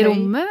 altså, midt i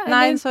rommet?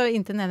 Nei, så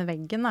inntil den ene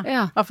veggen, da.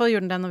 Ja. I hvert fall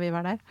gjorde den det når vi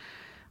var der.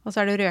 Og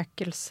så det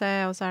røkelse,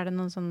 og så det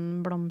noen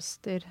sånne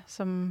blomster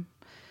som...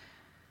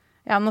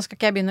 Ja, nå skal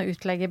ikke jeg begynne å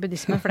utlegge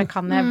buddhisme, for det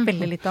kan jeg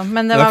veldig litt om.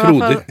 Men det var i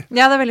hvert fall...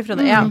 Ja, det veldig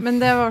frodig. Ja, men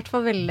det var i hvert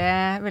fall veldig,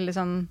 veldig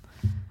sånn...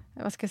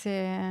 Hva skal jeg si...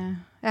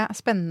 Ja,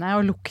 spennende,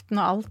 og lukten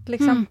og alt,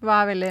 liksom. Det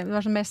var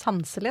sånn mer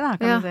sanselig, da,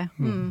 kan man si.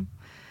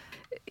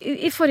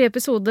 I forrige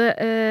episode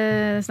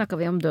snakket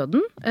vi om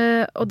døden,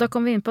 og da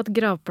kom vi inn på at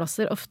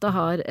gravplasser ofte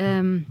har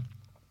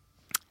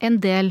en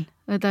del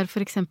der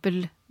for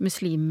eksempel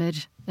muslimer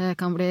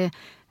kan bli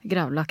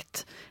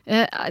gravlagt.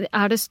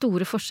 Det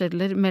store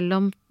forskjeller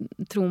mellom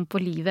troen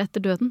på livet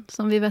etter døden,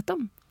 som vi vet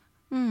om?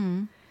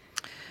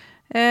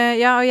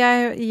 Ja, og jeg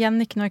er igjen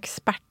ikke noe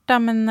ekspert, da,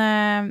 men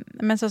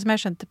sånn som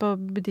jeg skjønte på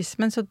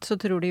buddhismen, så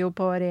tror de jo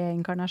på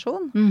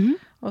reinkarnasjon.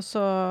 Og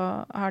så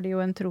har de jo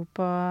en tro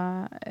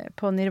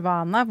på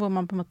nirvana, hvor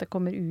man på en måte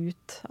kommer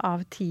ut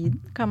av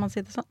tiden, kan man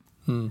si det sånn.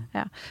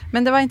 Ja.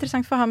 Men det var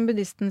interessant for han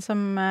buddhisten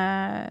som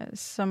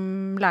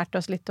lærte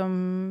oss litt om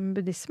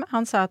buddhisme.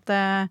 Han sa at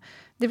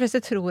de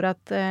fleste tror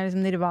at liksom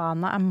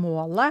nirvana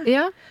målet,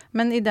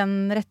 men i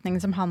den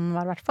retningen som han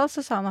var i hvert fall, så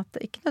sa han at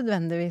ikke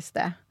nødvendigvis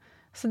det.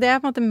 Så det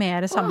på en måte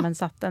mer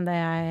sammensatt enn det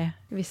jeg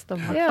visste om,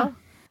 i hvert fall.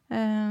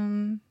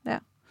 Ja.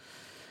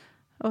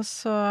 Og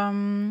så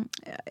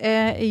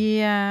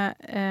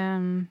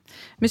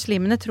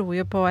muslimene tror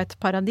jo på et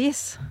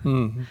paradis.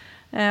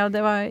 Og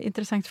det var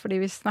interessant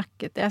fordi jeg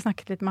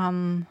snakket litt med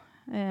han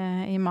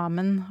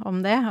imamen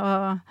om det,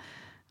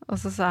 og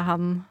så sa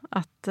han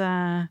at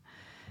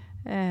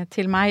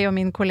til meg og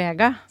min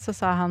kollega, så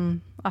sa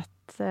han at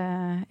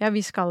ja, vi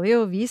skal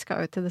jo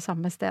til det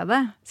samme stedet,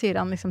 sier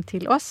han liksom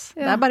til oss.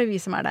 Det bare vi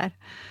som der.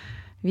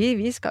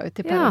 Vi skal jo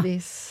til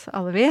paradis,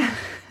 alle vi.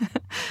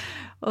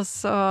 Og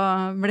så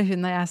ble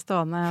hun og jeg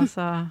stående, og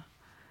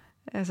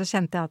så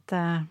kjente jeg at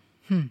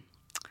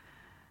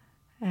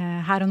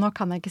her og nå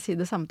kan jeg ikke si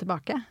det samme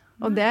tilbake.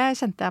 Og det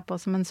kjente jeg på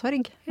som en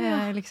sorg,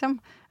 liksom.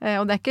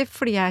 Og det ikke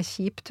fordi jeg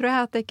kjip, tror jeg,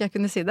 at jeg ikke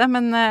kunne si det,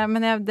 men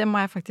det må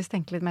jeg faktisk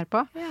tenke litt mer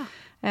på.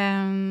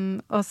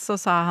 Og så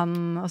sa han,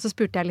 og så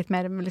spurte jeg litt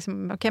mer,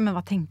 liksom, ok, men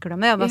hva tenker du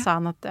om det? Og da sa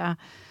han at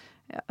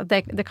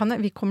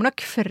vi kommer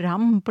nok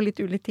fram på litt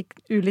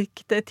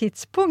ulikt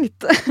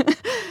tidspunkt.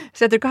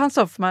 Så jeg tror ikke han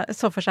så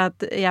for seg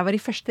at jeg var i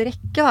første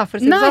rekke, da, for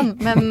å si det sånn.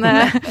 Men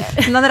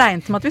han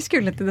regnet med at vi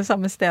skulle til det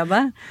samme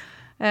stedet.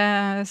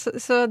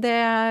 Så det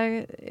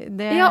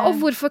Ja, og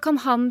hvorfor kan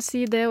han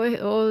si det,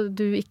 og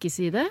du ikke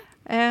si det?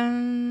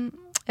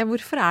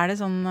 Hvorfor det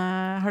sånn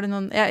har du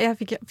noen jeg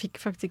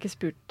fikk faktisk ikke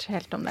spurt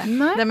helt om det.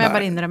 Nei. Det må jeg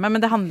bare innrømme,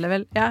 men det handler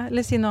vel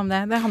eller si noe om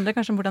det. Det handler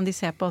kanskje om hvordan de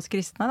ser på oss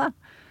kristne, da.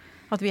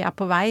 At vi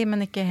på vei,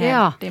 men ikke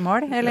helt i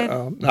mål, eller?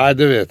 Ja, nei,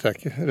 det vet jeg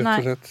ikke, rett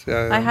og slett.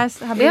 Nei, her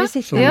blir det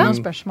sikkert noen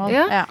spørsmål.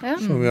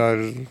 Som vi har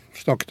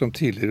snakket om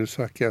tidligere,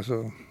 så ikke jeg så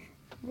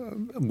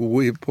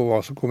god på hva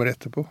som kommer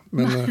etterpå.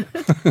 Men,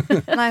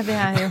 nei, det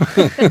jo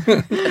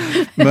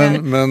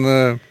men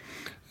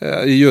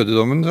i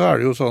jødedommen så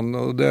det jo sånn,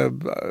 og det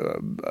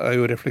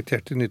jo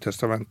reflektert i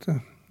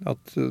Nytestamentet,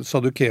 at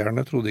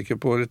sadukeerne trodde ikke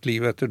på et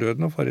liv etter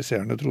døden, og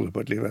fariseerne trodde på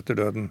et liv etter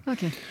døden.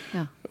 Okay,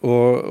 ja.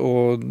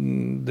 Og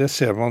det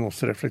ser man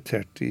også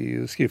reflektert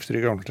i skrifter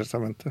i Gamle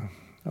Testamentet.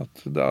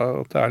 At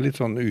det litt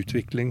sånn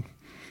utvikling.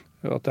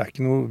 At det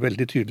ikke noe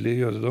veldig tydelig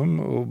i jødedom.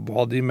 Og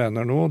hva de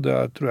mener nå, det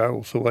tror jeg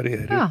også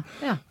varierer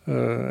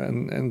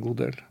en god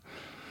del.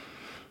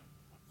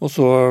 Og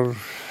så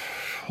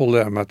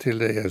holder jeg meg til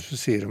det Jesus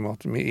sier om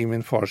at i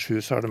min fars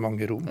hus det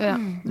mange rom. Ja.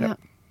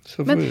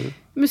 Men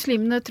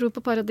muslimene tror på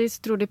paradis,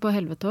 tror de på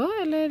helvete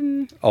også, eller?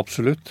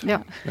 Absolutt.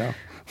 Ja.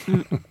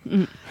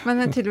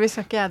 Men tydeligvis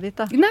skal ikke jeg dit,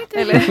 da. Nei,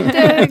 det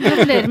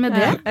gratulerer med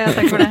det. Ja,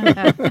 takk for det.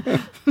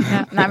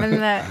 Nei, men,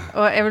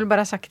 og jeg vil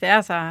bare ha sagt det,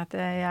 altså, at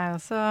jeg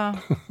også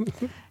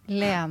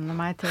lener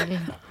meg til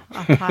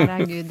at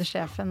her Gud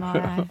sjefen,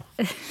 og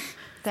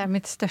det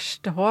mitt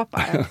største håp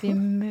at vi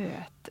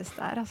møtes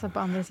der, altså på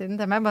andre siden.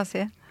 Det må jeg bare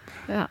si.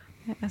 Ja.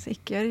 Altså,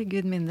 ikke gjør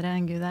Gud mindre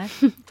enn Gud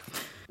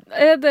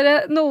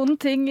Dere, noen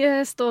ting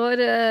står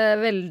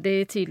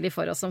veldig tydelig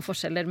for oss som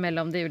forskjeller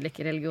mellom de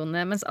ulike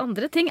religionene, mens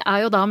andre ting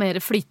jo da mer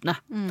flytende.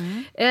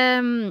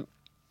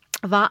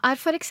 Hva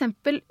for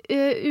eksempel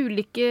de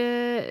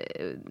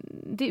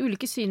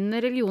ulike synene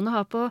religioner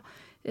har på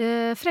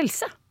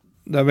frelse?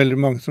 Det veldig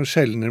mange som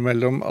skjelner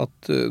mellom at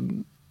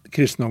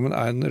kristendommen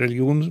en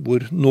religion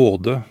hvor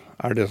nåde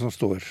det som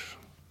står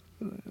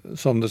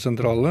som det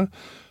sentrale,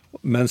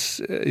 mens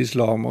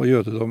islam og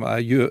jødedom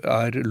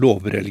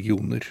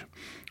lovreligioner.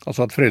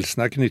 Altså at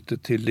frelsen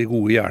knyttet til de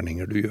gode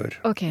gjerninger du gjør.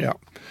 Okay. Ja.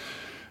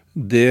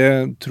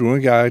 Det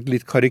tror jeg et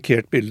litt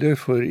karikert bilde,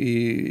 for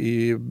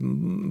i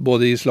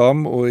både i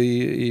islam og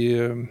i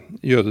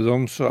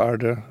jødedom så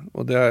det,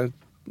 og det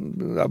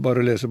bare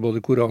å lese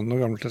både Koranen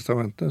og Gamle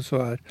Testamentet,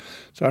 så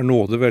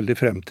nåde veldig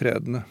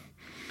fremtredende.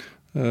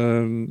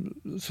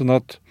 Sånn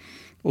at,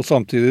 og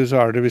samtidig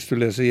så det, hvis du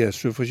leser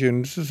Jesu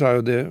forkynnelse, så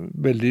jo det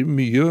veldig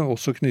mye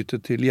også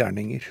knyttet til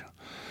gjerninger.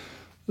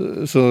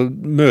 Så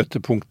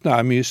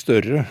møtepunktene mye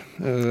større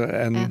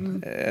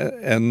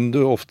enn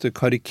det ofte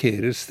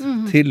karikeres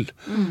til.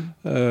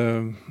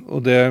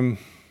 Og det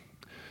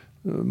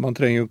man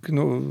trenger jo ikke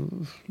noe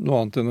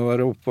annet enn å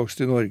være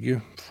oppvokst i Norge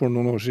for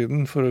noen år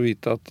siden for å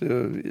vite at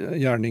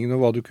gjerningen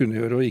og hva du kunne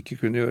gjøre og ikke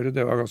kunne gjøre,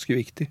 det var ganske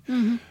viktig.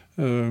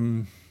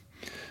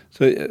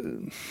 Så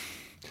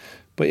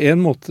på en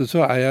måte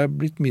så jeg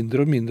blitt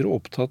mindre og mindre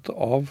opptatt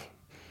av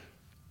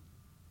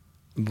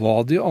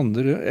hva de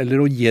andre,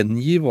 eller å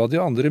gjengi hva de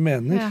andre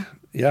mener. Ja.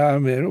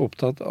 Jeg mer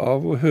opptatt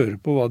av å høre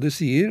på hva de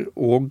sier,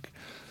 og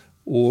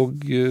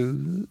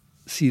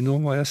si noe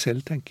om hva jeg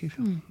selv tenker.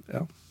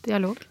 Ja.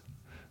 Dialog.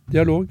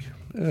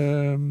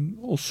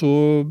 Og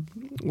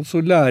så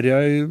lærer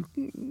jeg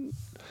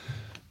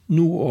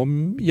noe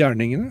om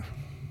gjerningene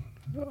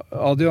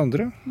av de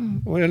andre,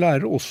 og jeg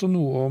lærer også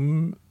noe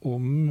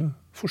om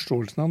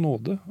forståelsen av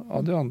nåde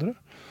av de andre.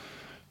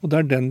 Og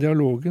det den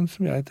dialogen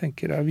som jeg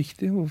tenker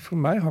viktig, og for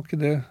meg har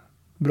ikke det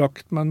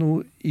brakt meg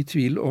noe i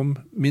tvil om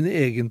min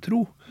egen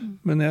tro,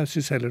 men jeg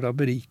synes heller det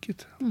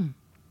beriket.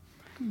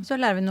 Så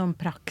lærer vi noe om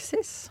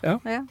praksis. Ja.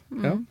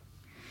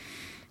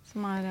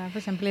 Som for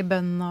eksempel i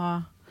bønn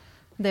og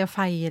det å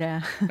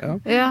feire.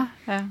 Ja.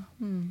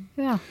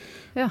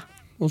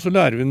 Og så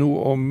lærer vi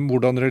noe om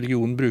hvordan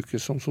religion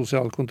brukes som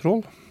sosial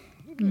kontroll.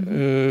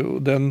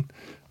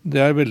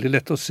 Det veldig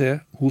lett å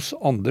se hos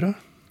andre.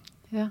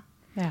 Ja.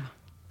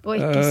 Og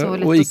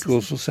ikke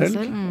hos oss selv.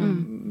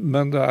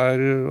 Men det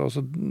altså,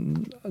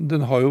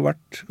 den har jo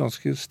vært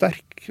ganske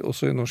sterk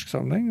også i norsk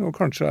sammenheng, og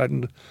kanskje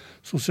den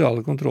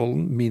sosiale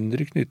kontrollen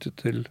mindre knyttet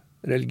til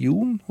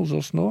religion hos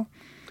oss nå,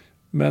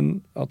 men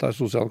at det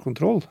sosial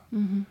kontroll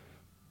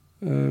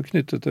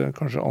knyttet til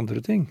kanskje andre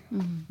ting.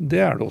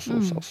 Det det også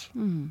hos oss.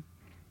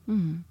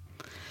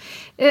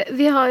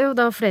 Vi har jo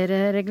da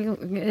flere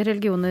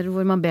religioner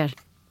hvor man ber,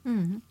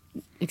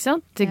 ikke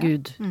sant? Til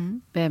Gud.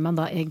 Ber man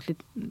da egentlig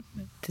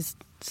til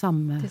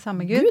samme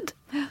Gud?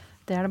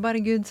 Det det bare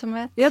Gud som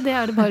vet. Ja, det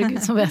det bare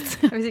Gud som vet.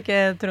 Hvis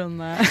ikke Trond...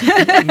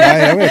 Nei,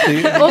 jeg vet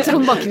ikke. Og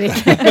Trond Bakkevik.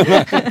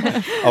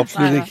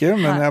 Absolutt ikke,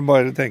 men jeg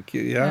bare tenker,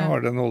 jeg har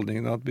den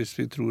holdningen at hvis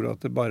vi tror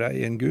at det bare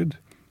en Gud,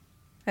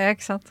 ja,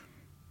 ikke sant?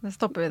 Det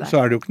stopper vi der. Så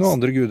det jo ikke noen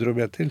andre guder å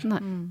be til.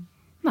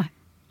 Nei.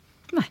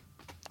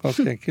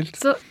 Ganske enkelt.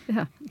 Så,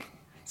 ja.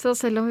 Så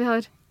selv om vi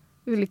har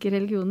ulike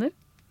religioner.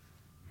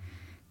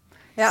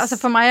 Ja, altså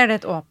for meg er det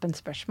et åpent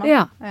spørsmål.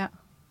 Ja.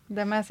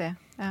 Det må jeg si.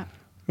 Ja.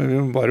 Men vi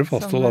må bare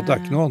fastholde at det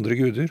er ikke noen andre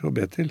guder å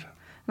be til.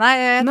 Nei,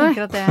 jeg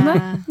tenker at det...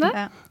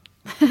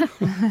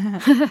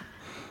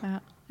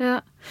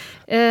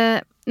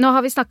 Nå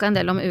har vi snakket en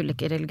del om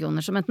ulike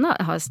religioner som enten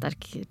har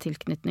sterk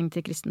tilknytning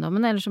til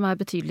kristendommen, eller som er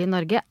betydelig i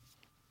Norge.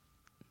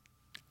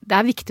 Det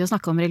er viktig å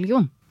snakke om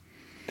religion.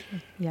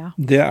 Ja.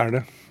 Det er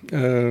det.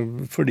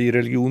 Fordi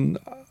religion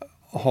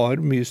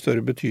har mye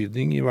større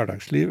betydning i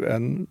hverdagsliv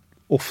enn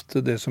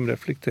ofte det som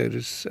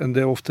reflekteres, enn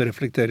det ofte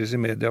reflekteres i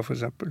media, for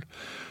eksempel.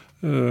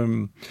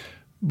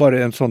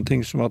 Bare en sånn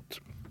ting som at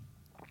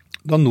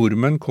da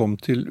nordmenn kom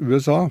til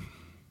USA,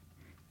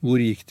 hvor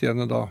gikk de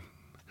henne da?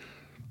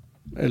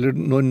 Eller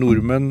når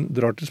nordmenn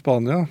drar til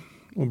Spania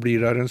og blir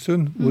der en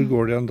stund, hvor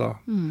går de hen da?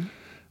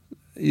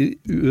 I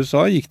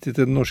USA gikk de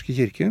til den norske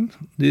kirken.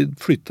 De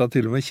flytta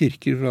til og med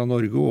kirker fra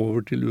Norge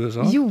over til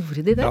USA.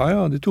 Gjorde de det?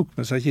 Ja, de tok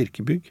med seg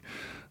kirkebygg.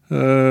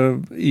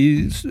 I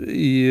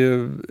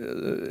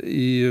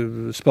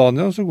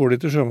Spania så går de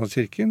til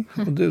sjømannskirken,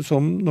 og det,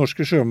 som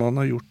norske sjømann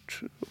har gjort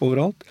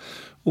overalt.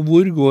 Og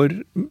hvor går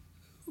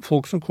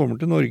folk som kommer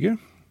til Norge?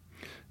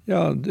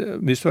 Ja,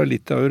 hvis du er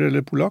litauer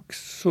eller polakk,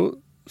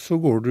 så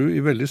går du i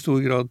veldig stor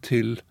grad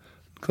til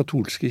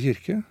katolske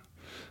kirke.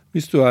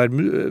 Hvis du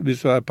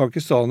er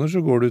pakistaner,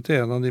 så går du til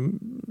en av de,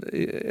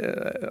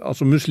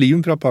 altså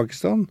muslim fra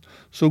Pakistan,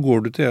 så går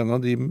du til en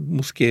av de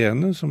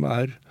moskeene som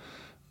er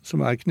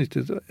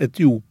knyttet til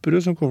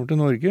etiopere som kommer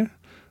til Norge.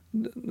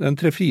 Det er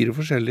 3-4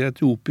 forskjellige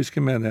etiopiske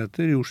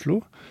menigheter i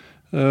Oslo.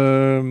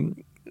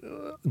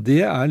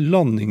 Det er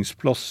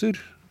landingsplasser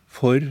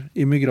for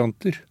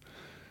immigranter.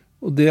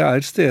 Og det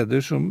er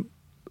steder som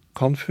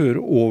kan føre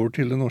over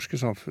til det norske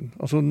samfunn.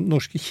 Altså den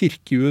norske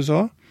kirke i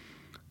USA,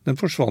 den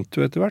forsvant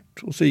jo etter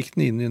hvert, og så gikk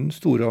den inn i den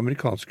store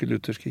amerikanske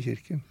lutherske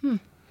kirken.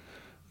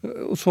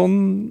 Og sånn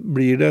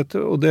blir det,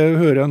 og det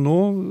hører jeg nå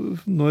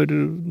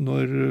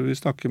når vi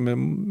snakker med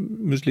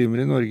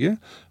muslimer i Norge,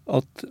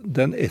 at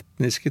den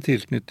etniske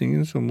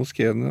tilknytningen som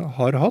moskeene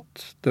har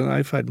hatt, den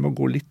er i ferd med å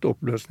gå litt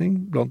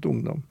oppløsning blant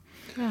ungdom.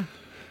 Ja.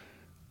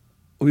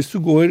 Og hvis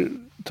du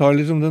tar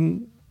liksom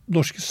den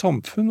norske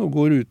samfunn og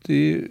går ut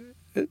i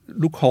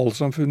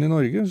lokalsamfunn i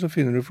Norge, så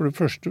finner du for det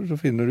første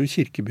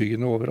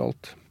kirkebyggene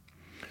overalt.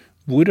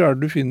 Hvor er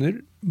det du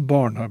finner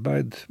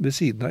barnearbeid ved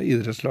siden av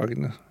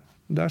idrettslagene?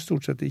 Det er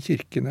stort sett i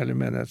kirken eller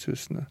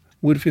menighetshusene.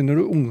 Hvor finner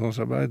du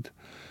ungdomsarbeid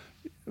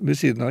ved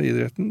siden av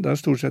idretten? Det er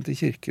stort sett i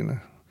kirkene.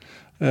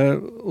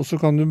 Og så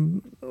kan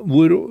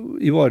hvor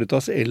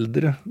ivaretas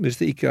eldre, hvis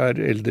det ikke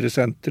er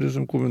eldresentre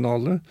som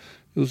kommunale,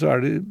 jo så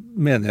er det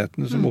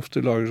menighetene som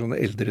ofte lager sånne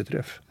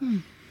eldretreff.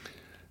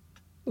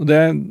 Og det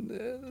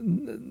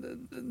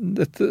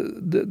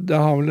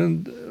har vel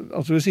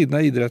altså ved siden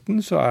av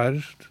idretten så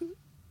er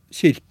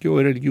kirke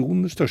og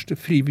religion det største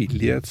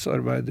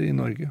frivillighetsarbeidet i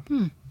Norge.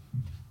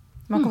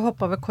 Man kan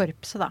hoppe over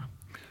korpset da.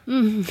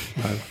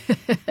 Nei,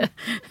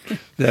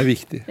 det er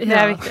viktig.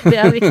 Det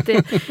er viktig.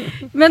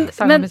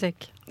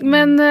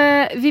 Men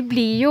vi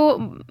blir jo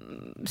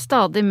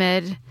stadig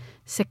mer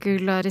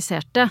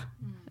sekulariserte.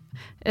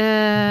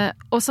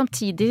 Og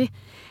samtidig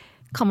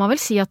kan man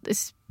vel si at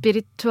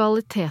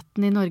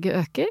spiritualiteten i Norge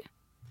øker?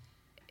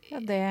 Ja,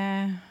 det...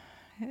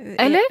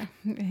 Eller?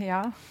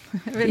 Ja.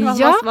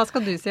 Hva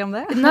skal du si om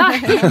det? Nei,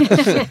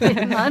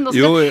 nå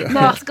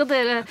skal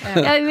dere...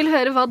 Jeg vil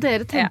høre hva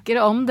dere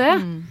tenker om det.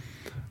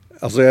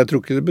 Altså, jeg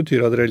tror ikke det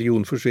betyr at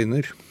religion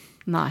forsvinner.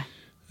 Nei.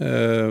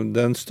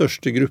 Den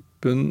største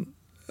gruppen...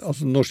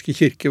 Altså, den norske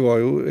kirke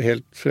var jo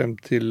helt frem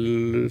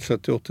til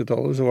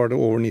 70-80-tallet, så var det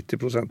over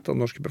 90% av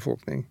den norske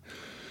befolkning.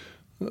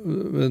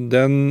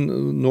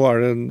 Nå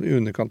er det i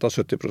underkant av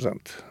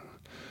 70%.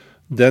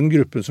 Den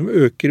gruppen som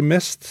øker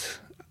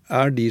mest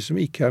er de som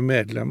ikke er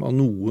medlem av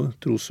noe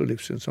tros- og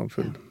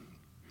livssynssamfunn.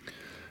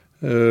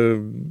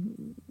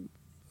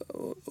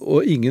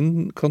 Og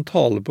ingen kan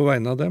tale på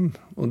vegne av dem.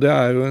 Og det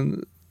er jo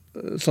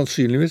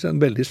sannsynligvis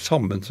en veldig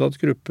sammensatt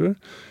gruppe,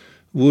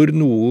 hvor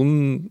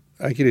noen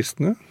er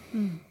kristne,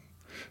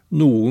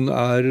 noen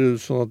er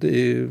sånn at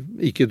de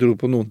ikke tror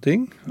på noen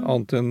ting,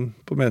 annet enn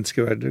på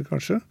menneskeverdet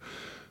kanskje,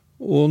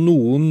 og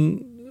noen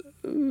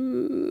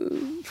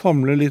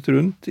famler litt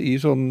rundt i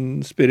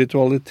sånn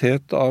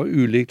spiritualitet av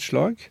ulikt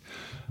slag.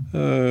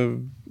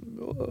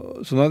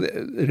 Sånn at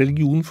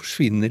religion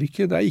forsvinner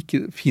ikke.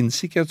 Finnes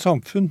ikke et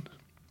samfunn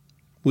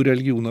hvor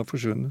religion har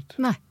forsvunnet.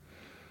 Nei.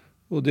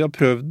 Og de har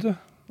prøvd det.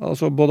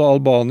 Altså både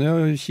Albania,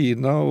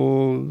 Kina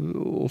og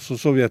også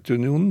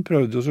Sovjetunionen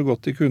prøvde jo så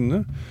godt de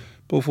kunne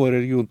på å få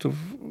religion til å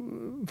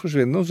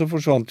forsvinne, og så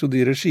forsvant jo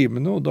de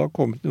regimene, og da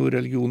kom jo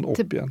religion opp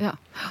igjen. Ja.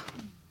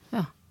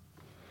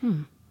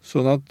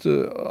 Sånn at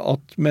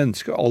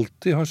mennesket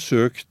alltid har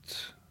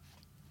søkt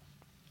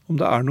om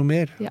det er noe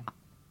mer. Ja.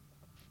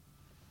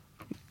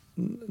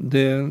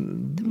 Det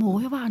må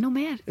jo være noe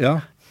mer.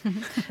 Ja.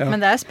 Men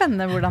det er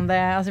spennende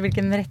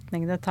hvilken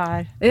retning det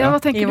tar hva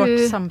tenker i vårt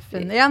du?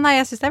 samfunn. Ja, nei,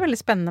 jeg synes det er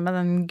veldig spennende med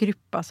den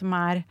gruppa som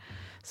er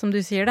som du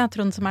sier da,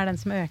 Trond, som den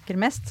som øker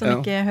mest, som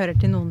ikke hører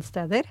til noen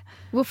steder.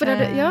 Hvorfor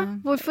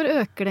hvorfor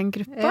øker den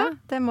gruppa? Ja,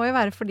 det må jo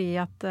være fordi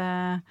at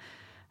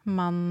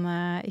man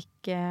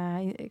ikke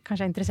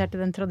kanskje interessert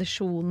i den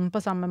tradisjonen på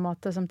samme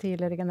måte som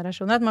tidligere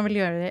generasjoner, at man vil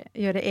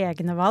gjøre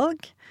egne valg.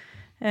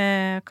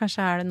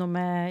 Kanskje det noe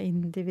med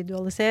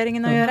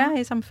individualiseringen å gjøre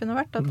i samfunnet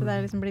vårt, at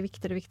det liksom blir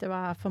viktigere og viktigere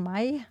hva for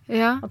meg.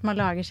 Ja. At man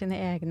lager sine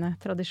egne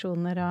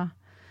tradisjoner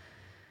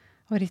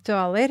og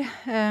ritualer.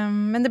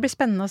 Men det blir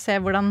spennende å se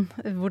hvor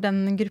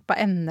den gruppa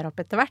ender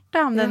opp etter hvert,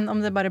 da. Om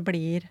det bare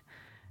blir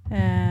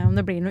om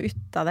det blir noe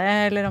ut av det,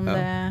 eller om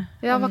det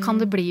hva kan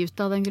det bli ut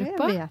av den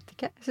gruppa? Jeg vet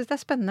ikke. Jeg synes det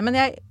spennende. Men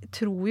jeg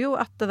tror jo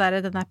at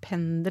den der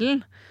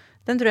pendelen,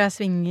 den tror jeg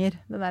svinger.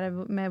 Det der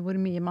med hvor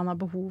mye man har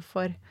behov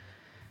for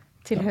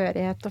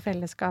tilhørighet og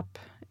fellesskap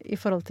i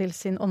forhold til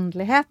sin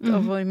åndelighet,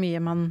 og hvor mye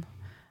man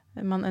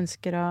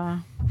ønsker å...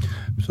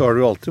 Så har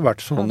det jo alltid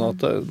vært sånn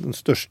at den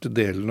største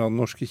delen av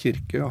den norske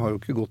kirke har jo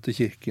ikke gått til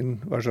kirken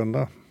hver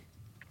søndag.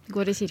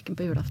 Går i kirken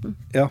på julaften.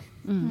 Ja.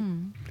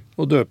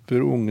 Og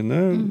døper ungene,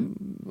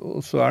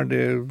 og så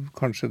det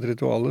kanskje et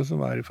rituale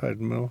som i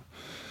ferd med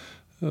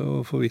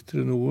å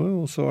forvitre noe,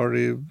 og så har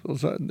de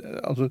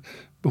altså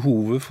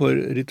behovet for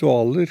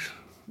ritualer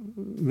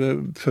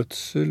ved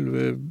fødsel,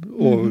 ved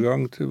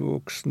overgang til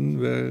voksen,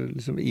 ved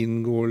liksom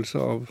inngåelse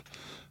av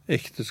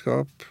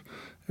ekteskap.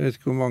 Jeg vet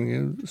ikke hvor mange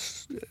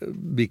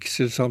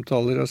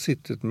vigselsamtaler jeg har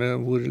sittet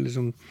med hvor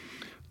liksom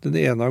den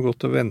ene har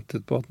gått og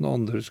ventet på at den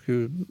andre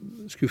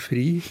skulle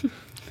fri.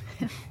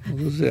 Og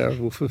så sier jeg,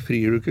 hvorfor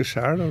frir du ikke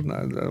selv?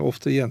 Nei, det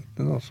ofte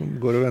jentene da, som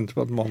går og venter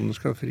på at mannen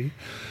skal fri.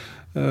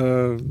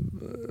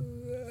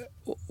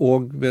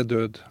 Og ved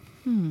død.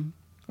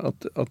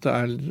 At det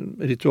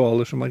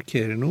ritualer som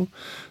markerer noe.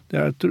 Det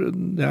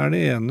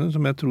det ene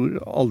som jeg tror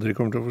aldri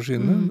kommer til å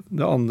forsvinne.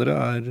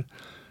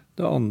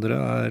 Det andre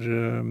er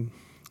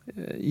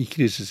i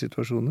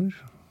krisesituasjoner.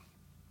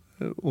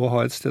 Å ha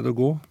et sted å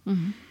gå.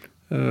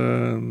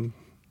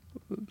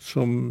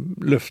 Som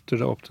løfter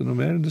deg opp til noe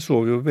mer. Det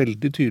så vi jo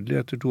veldig tydelig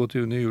etter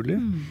 22. juli.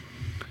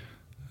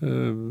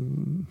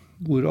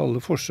 Hvor alle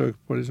forsøk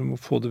på liksom,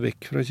 å få det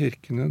vekk fra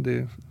kirkene, det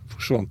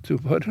forsvant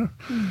jo bare.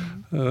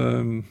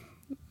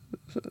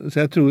 Så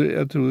jeg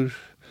tror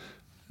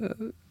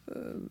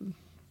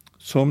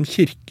som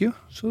kirke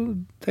så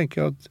tenker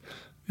jeg at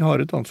vi har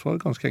et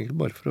ansvar ganske enkelt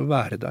bare for å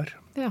være der.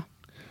 Ja.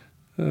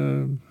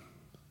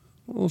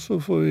 Og så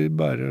får vi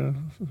bare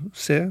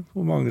se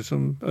hvor mange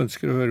som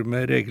ønsker å høre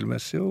mer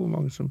regelmessig, og hvor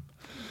mange som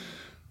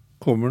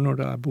kommer når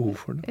det behov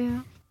for det.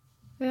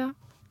 Ja.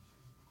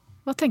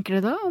 Hva tenker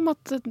du da om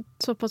at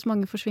såpass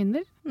mange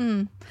forsvinner?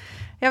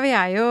 Ja, vi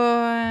jo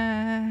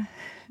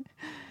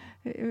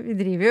vi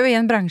driver jo i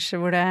en bransje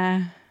hvor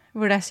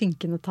det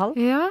synkende tall.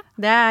 Ja.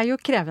 Det jo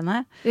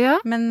krevende. Ja.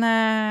 Men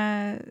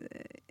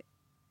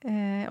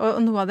og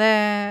noe av det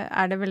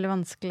det veldig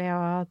vanskelig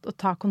å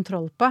ta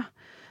kontroll på.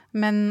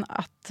 Men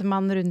at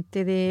man rundt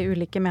i de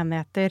ulike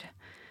menigheter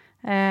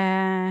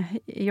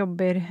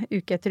jobber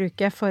uke etter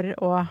uke for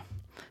å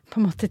på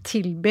en måte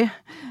tilby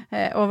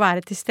å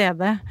være til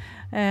stede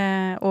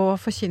og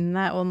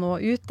forkynne og nå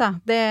ut, da.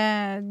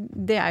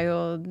 Det jo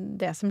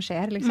det som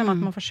skjer, liksom. At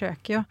man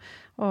forsøker jo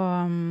å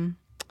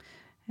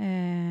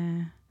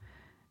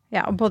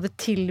både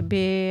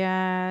tilby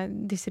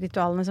disse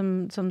ritualene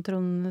som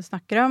Trond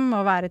snakker om,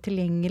 og være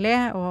tilgjengelig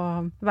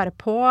og være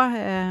på,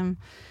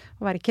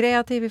 og være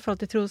kreativ i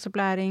forhold til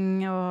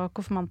trosopplæring og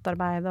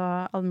konfirmantarbeid og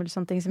alle mulige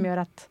sånne ting som gjør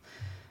at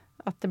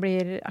det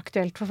blir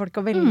aktuelt for folk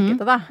å velge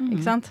det, da,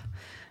 ikke sant?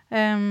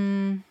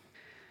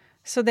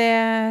 Så det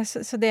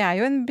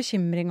jo en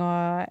bekymring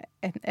og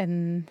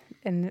en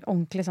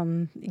ordentlig sånn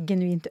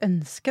genuint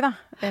ønske, da,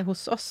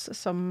 hos oss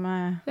som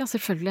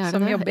selvfølgelig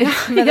som det. Jobber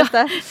med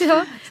dette. Ja.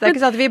 Så det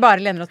ikke sånn at vi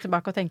bare lener oss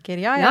tilbake og tenker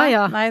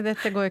nei,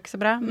 dette går jo ikke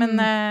så bra.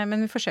 Men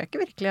vi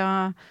forsøker virkelig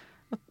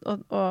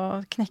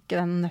å knekke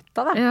den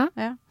nøtta, da.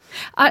 Ja.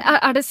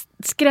 Det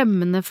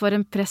skremmende for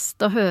en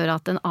prest å høre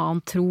at en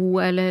annen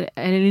tro eller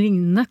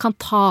lignende kan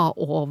ta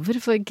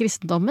over for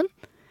kristendommen?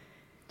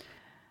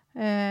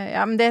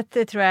 Ja, men det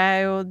tror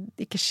jeg jo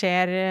ikke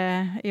skjer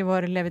i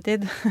vår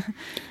levetid.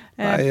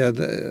 Nei,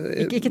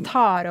 ikke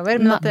tar over,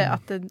 men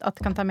at det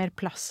kan ta mer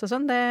plass og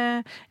sånn.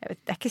 Jeg vet,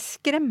 det ikke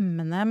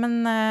skremmende,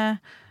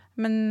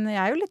 men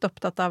jeg jo litt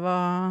opptatt av å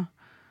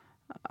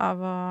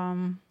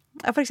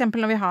for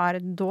eksempel når vi har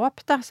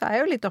dåp, da, så jeg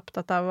jo litt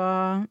opptatt av å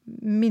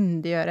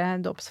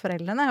myndiggjøre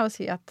dåpsforeldrene og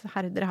si at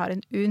herre, dere har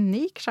en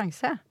unik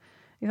sjanse.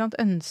 Ikke sant?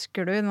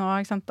 Ønsker du nå,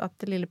 ikke sant,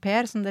 at lille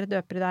Per, som dere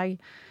døper i dag,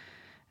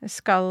 at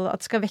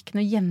det skal vekke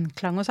noe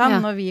gjenklang hos han,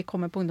 når vi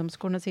kommer på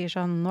ungdomsskolen og sier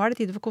sånn, nå det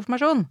tid for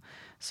konfirmasjon,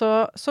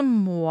 så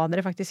må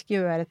dere faktisk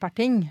gjøre et par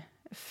ting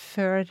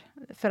før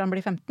han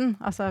blir 15.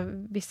 Altså,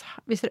 hvis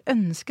dere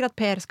ønsker at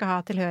Per skal ha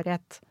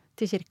tilhørighet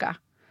til kirka,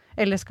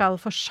 eller skal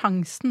få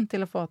sjansen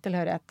til å få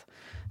tilhørighet,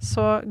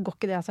 så går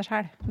ikke det av seg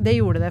selv. Det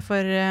gjorde det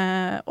for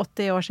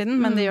 80 år siden,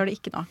 men det gjør det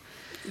ikke nå.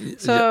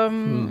 Så,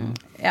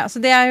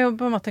 så det jo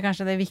på en måte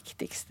kanskje det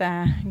viktigste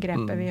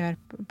grepet vi gjør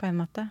på en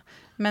måte.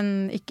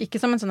 Men ikke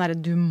som en sånn her,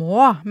 du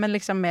må, men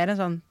liksom mer en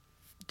sånn,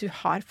 du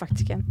har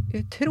faktisk en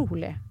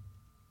utrolig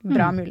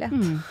bra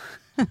mulighet.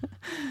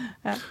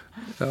 Ja.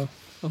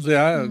 Altså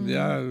jeg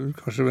er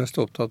kanskje mest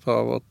opptatt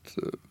av at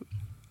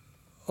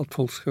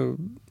folk skal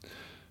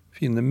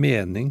finne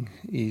mening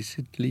i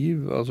sitt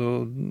liv,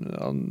 altså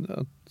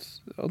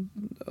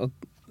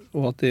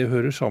og at det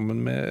hører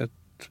sammen med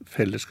et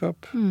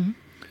fellesskap.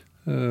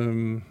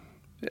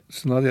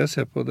 Sånn at jeg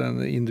ser på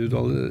den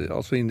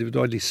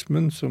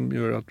individualismen som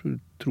gjør at du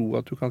tror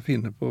at du kan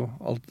finne på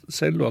alt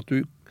selv, og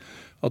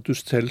at du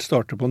selv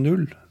starter på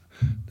null.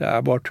 Det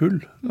er bare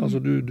tull. Altså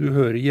du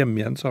hører hjemme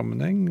i en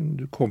sammenheng,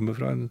 du kommer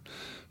fra en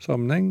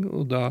sammenheng,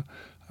 og da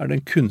er det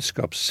en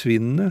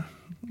kunnskapssvinne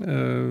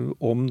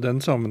om den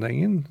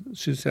sammenhengen,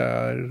 synes jeg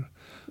er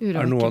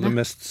noe av det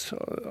mest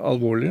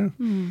alvorlige.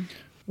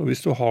 Og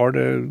hvis du har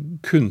det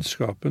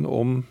kunnskapen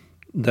om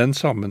den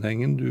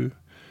sammenhengen du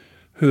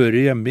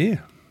hører hjemme i,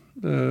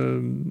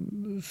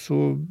 så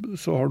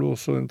har du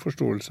også en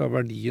forståelse av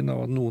verdien av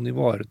at noen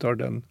ivaretar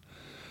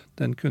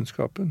den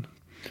kunnskapen.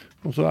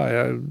 Og så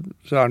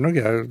er nok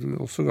jeg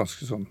også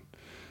ganske sånn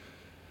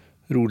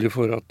rolig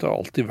for at det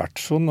alltid har vært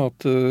sånn at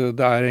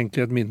det er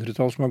egentlig et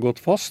mindretall som har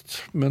gått fast,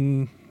 men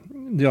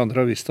de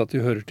andre har visst at de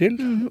hører til,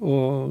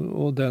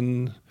 og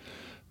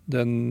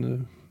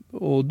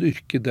å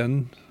dyrke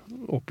den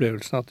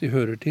opplevelsen at de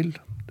hører til,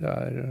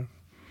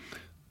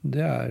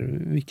 det er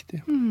viktig.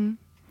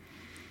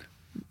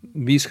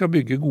 Vi skal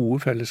bygge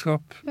gode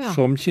fellesskap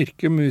som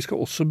kirke, men vi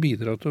skal også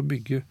bidra til å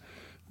bygge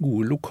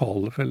gode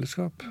lokale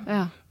fellesskap.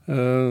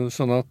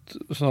 Sånn at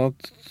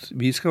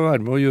vi skal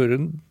være med å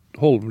gjøre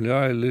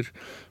Holmlia eller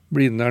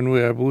Blindern hvor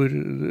jeg bor,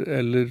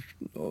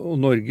 og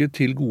Norge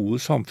til gode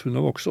samfunn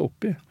å vokse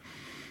opp i.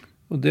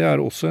 Og det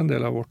er også en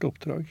del av vårt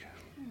oppdrag.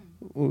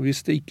 Og hvis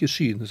det ikke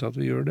synes at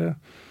vi gjør det,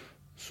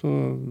 så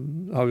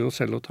har vi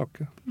oss selv å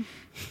takke.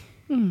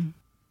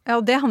 Ja,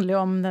 og det handler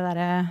jo om det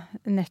der,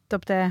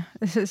 nettopp det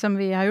som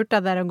vi har gjort,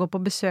 det der å gå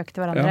på besøk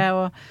til hverandre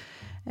og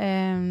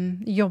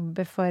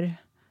jobbe for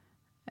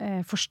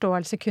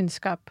forståelse,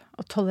 kunnskap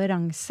og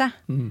toleranse.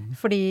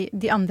 Fordi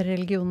de andre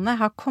religionene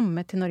har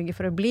kommet til Norge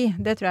for å bli.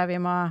 Det tror jeg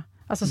vi må,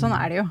 altså sånn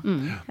er det jo.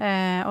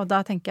 Og da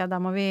tenker jeg, da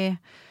må vi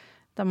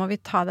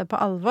ta det på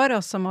alvor,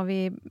 og så må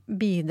vi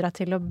bidra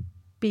til å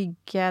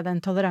bygge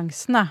den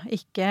toleransen, da.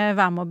 Ikke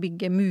være med å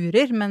bygge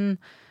murer, men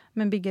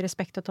bygge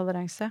respekt og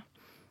toleranse.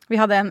 Vi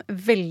hadde en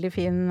veldig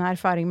fin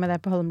erfaring med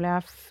det på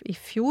Holmlia i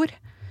fjor,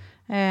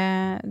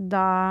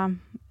 da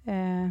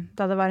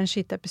det var en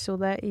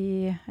skyteepisode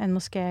i en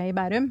moské i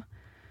Bærum.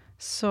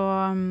 Så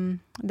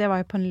det var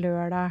jo på en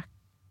lørdag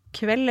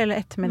kveld eller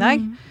ettermiddag.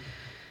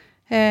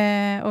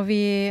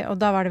 Og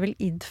da var det vel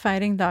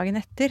Id-feiring dagen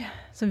etter,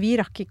 så vi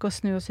rakk ikke å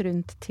snu oss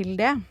rundt til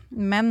det.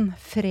 Men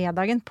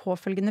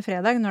påfølgende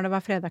fredag, når det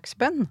var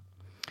fredagsbønn,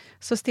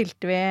 så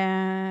stilte vi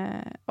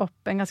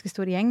opp en ganske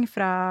stor gjeng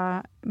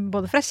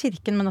både fra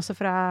kirken, men også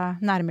fra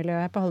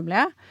nærmiljøet på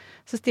Holmlia.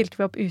 Så stilte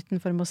vi opp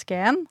utenfor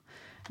moskeen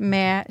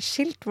med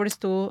skilt hvor det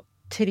sto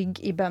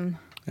 «Trygg i bønn».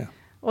 Ja.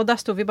 Og da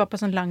sto vi bare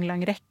på sånn lang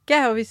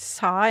rekke, og vi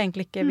sa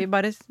egentlig ikke, vi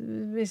bare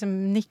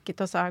liksom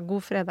nikket og sa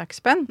 «God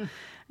fredagsbønn».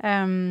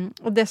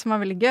 Og det som var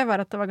veldig gøy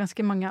var at det var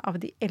ganske mange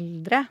av de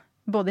eldre,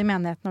 både i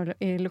menigheten og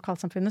i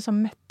lokalsamfunnet, som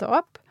møtte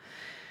opp.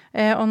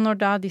 Og når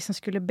da de som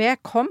skulle be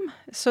kom,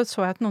 så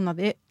jeg at noen av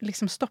de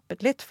liksom stoppet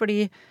litt,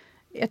 fordi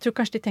jeg tror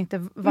kanskje de tenkte,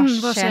 hva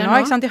skjer nå?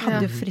 Ikke sant? De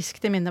hadde jo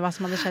friskt i minne hva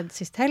som hadde skjedd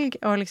sist helg,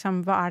 og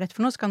liksom, hva er dette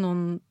for noe? Skal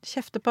noen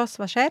kjefte på oss?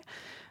 Hva skjer?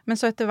 Men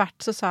så etter hvert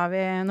så sa vi,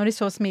 når de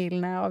så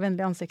smilende og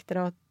vennlige ansikter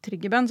og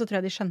trygge bønn, så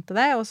tror jeg de skjønte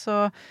det, og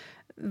så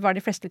var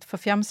de flest litt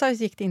forfjamsa, så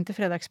gikk de inn til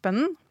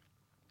fredagsbønnen.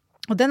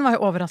 Og den var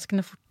jo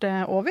overraskende fort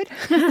over.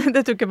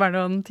 Det tok ikke bare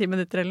noen 10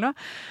 minutter eller noe.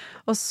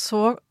 Og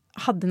så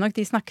hadde nok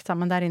de snakket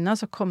sammen der inne, og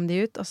så kom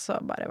de ut, og så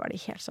bare var de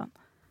helt sånn,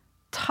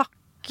 takk.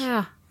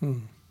 Ja.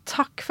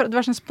 Takk for, det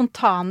var sånn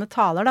spontane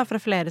taler da, fra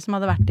flere som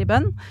hadde vært i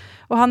bønn.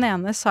 Og han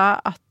ene sa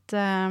at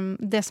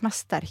det som er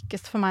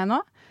sterkest for meg nå,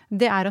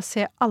 det er å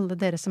se alle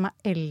dere som er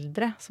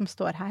eldre som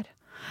står her.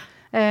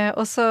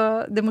 Og så,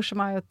 det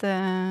morsomme er jo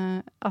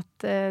at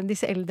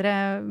disse eldre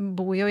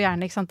bor jo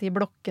gjerne ikke sant, i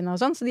blokkene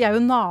og sånn, så de er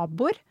jo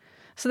naboer.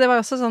 Så det var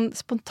jo også sånn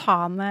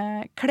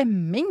spontane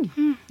klemming,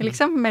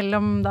 liksom,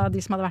 mellom da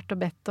de som hadde vært og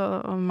bedt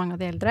og mange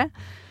av de eldre.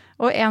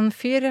 Og en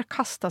fyr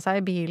kastet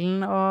seg i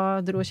bilen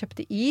og dro og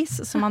kjøpte is,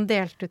 som han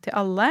delte ut til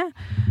alle.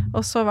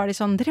 Og så var de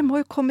sånn, dere må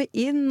jo komme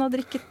inn og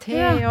drikke te,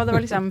 og det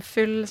var liksom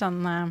full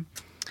sånn...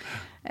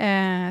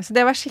 så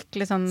det var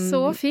skikkelig sånn...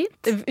 Så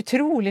fint.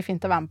 Utrolig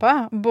fint å være med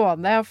på.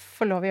 Både å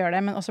få lov å gjøre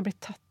det, men også bli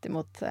tatt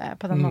imot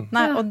på den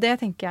måten. Ja. Og det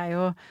tenker jeg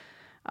jo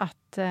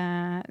at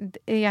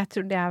jeg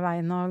tror det er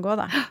veien å gå,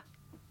 da.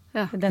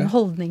 Ja. Den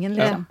holdningen,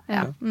 liksom.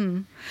 Ja.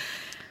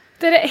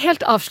 Dere,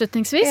 helt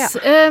avslutningsvis,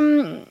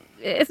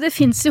 det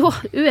finnes jo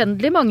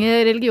uendelig mange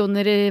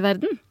religioner i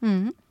verden.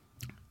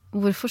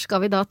 Hvorfor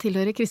skal vi da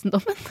tilhøre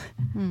kristendommen?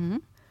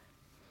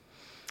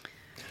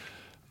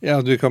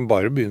 Ja, du kan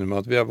bare begynne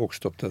med at vi har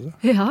vokst opp til det.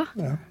 Ja.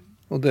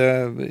 Og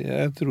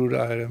jeg tror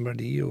det er en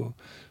verdi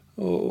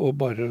å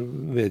bare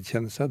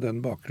vedkjenne seg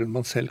den bakgrunnen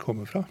man selv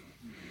kommer fra.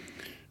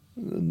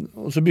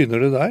 Og så begynner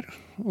det der,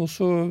 og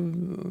så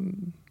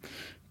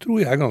tror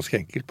jeg ganske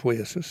enkelt på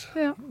Jesus.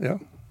 Ja. Ja.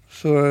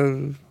 Så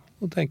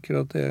og tenker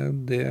at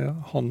det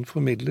han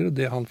formidler,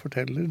 det han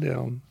forteller,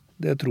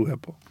 det tror jeg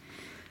på.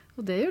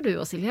 Og det gjør du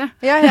også, Silje.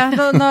 Ja,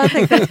 nå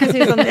tenkte jeg skulle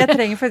si sånn, jeg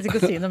trenger faktisk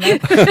ikke å si noe mer.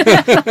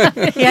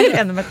 Helt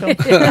enig med Trond.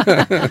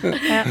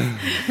 Ja.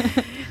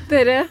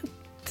 Dere,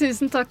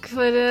 tusen takk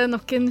for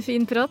nok en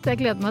fin prat.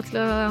 Jeg gleder meg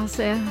til å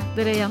se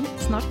dere igjen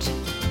snart.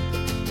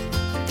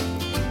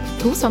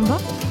 God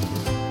søndag.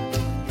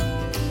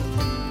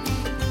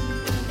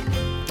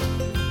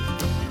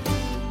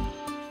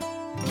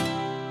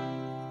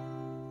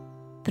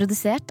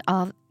 Produsert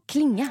av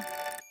Klinge.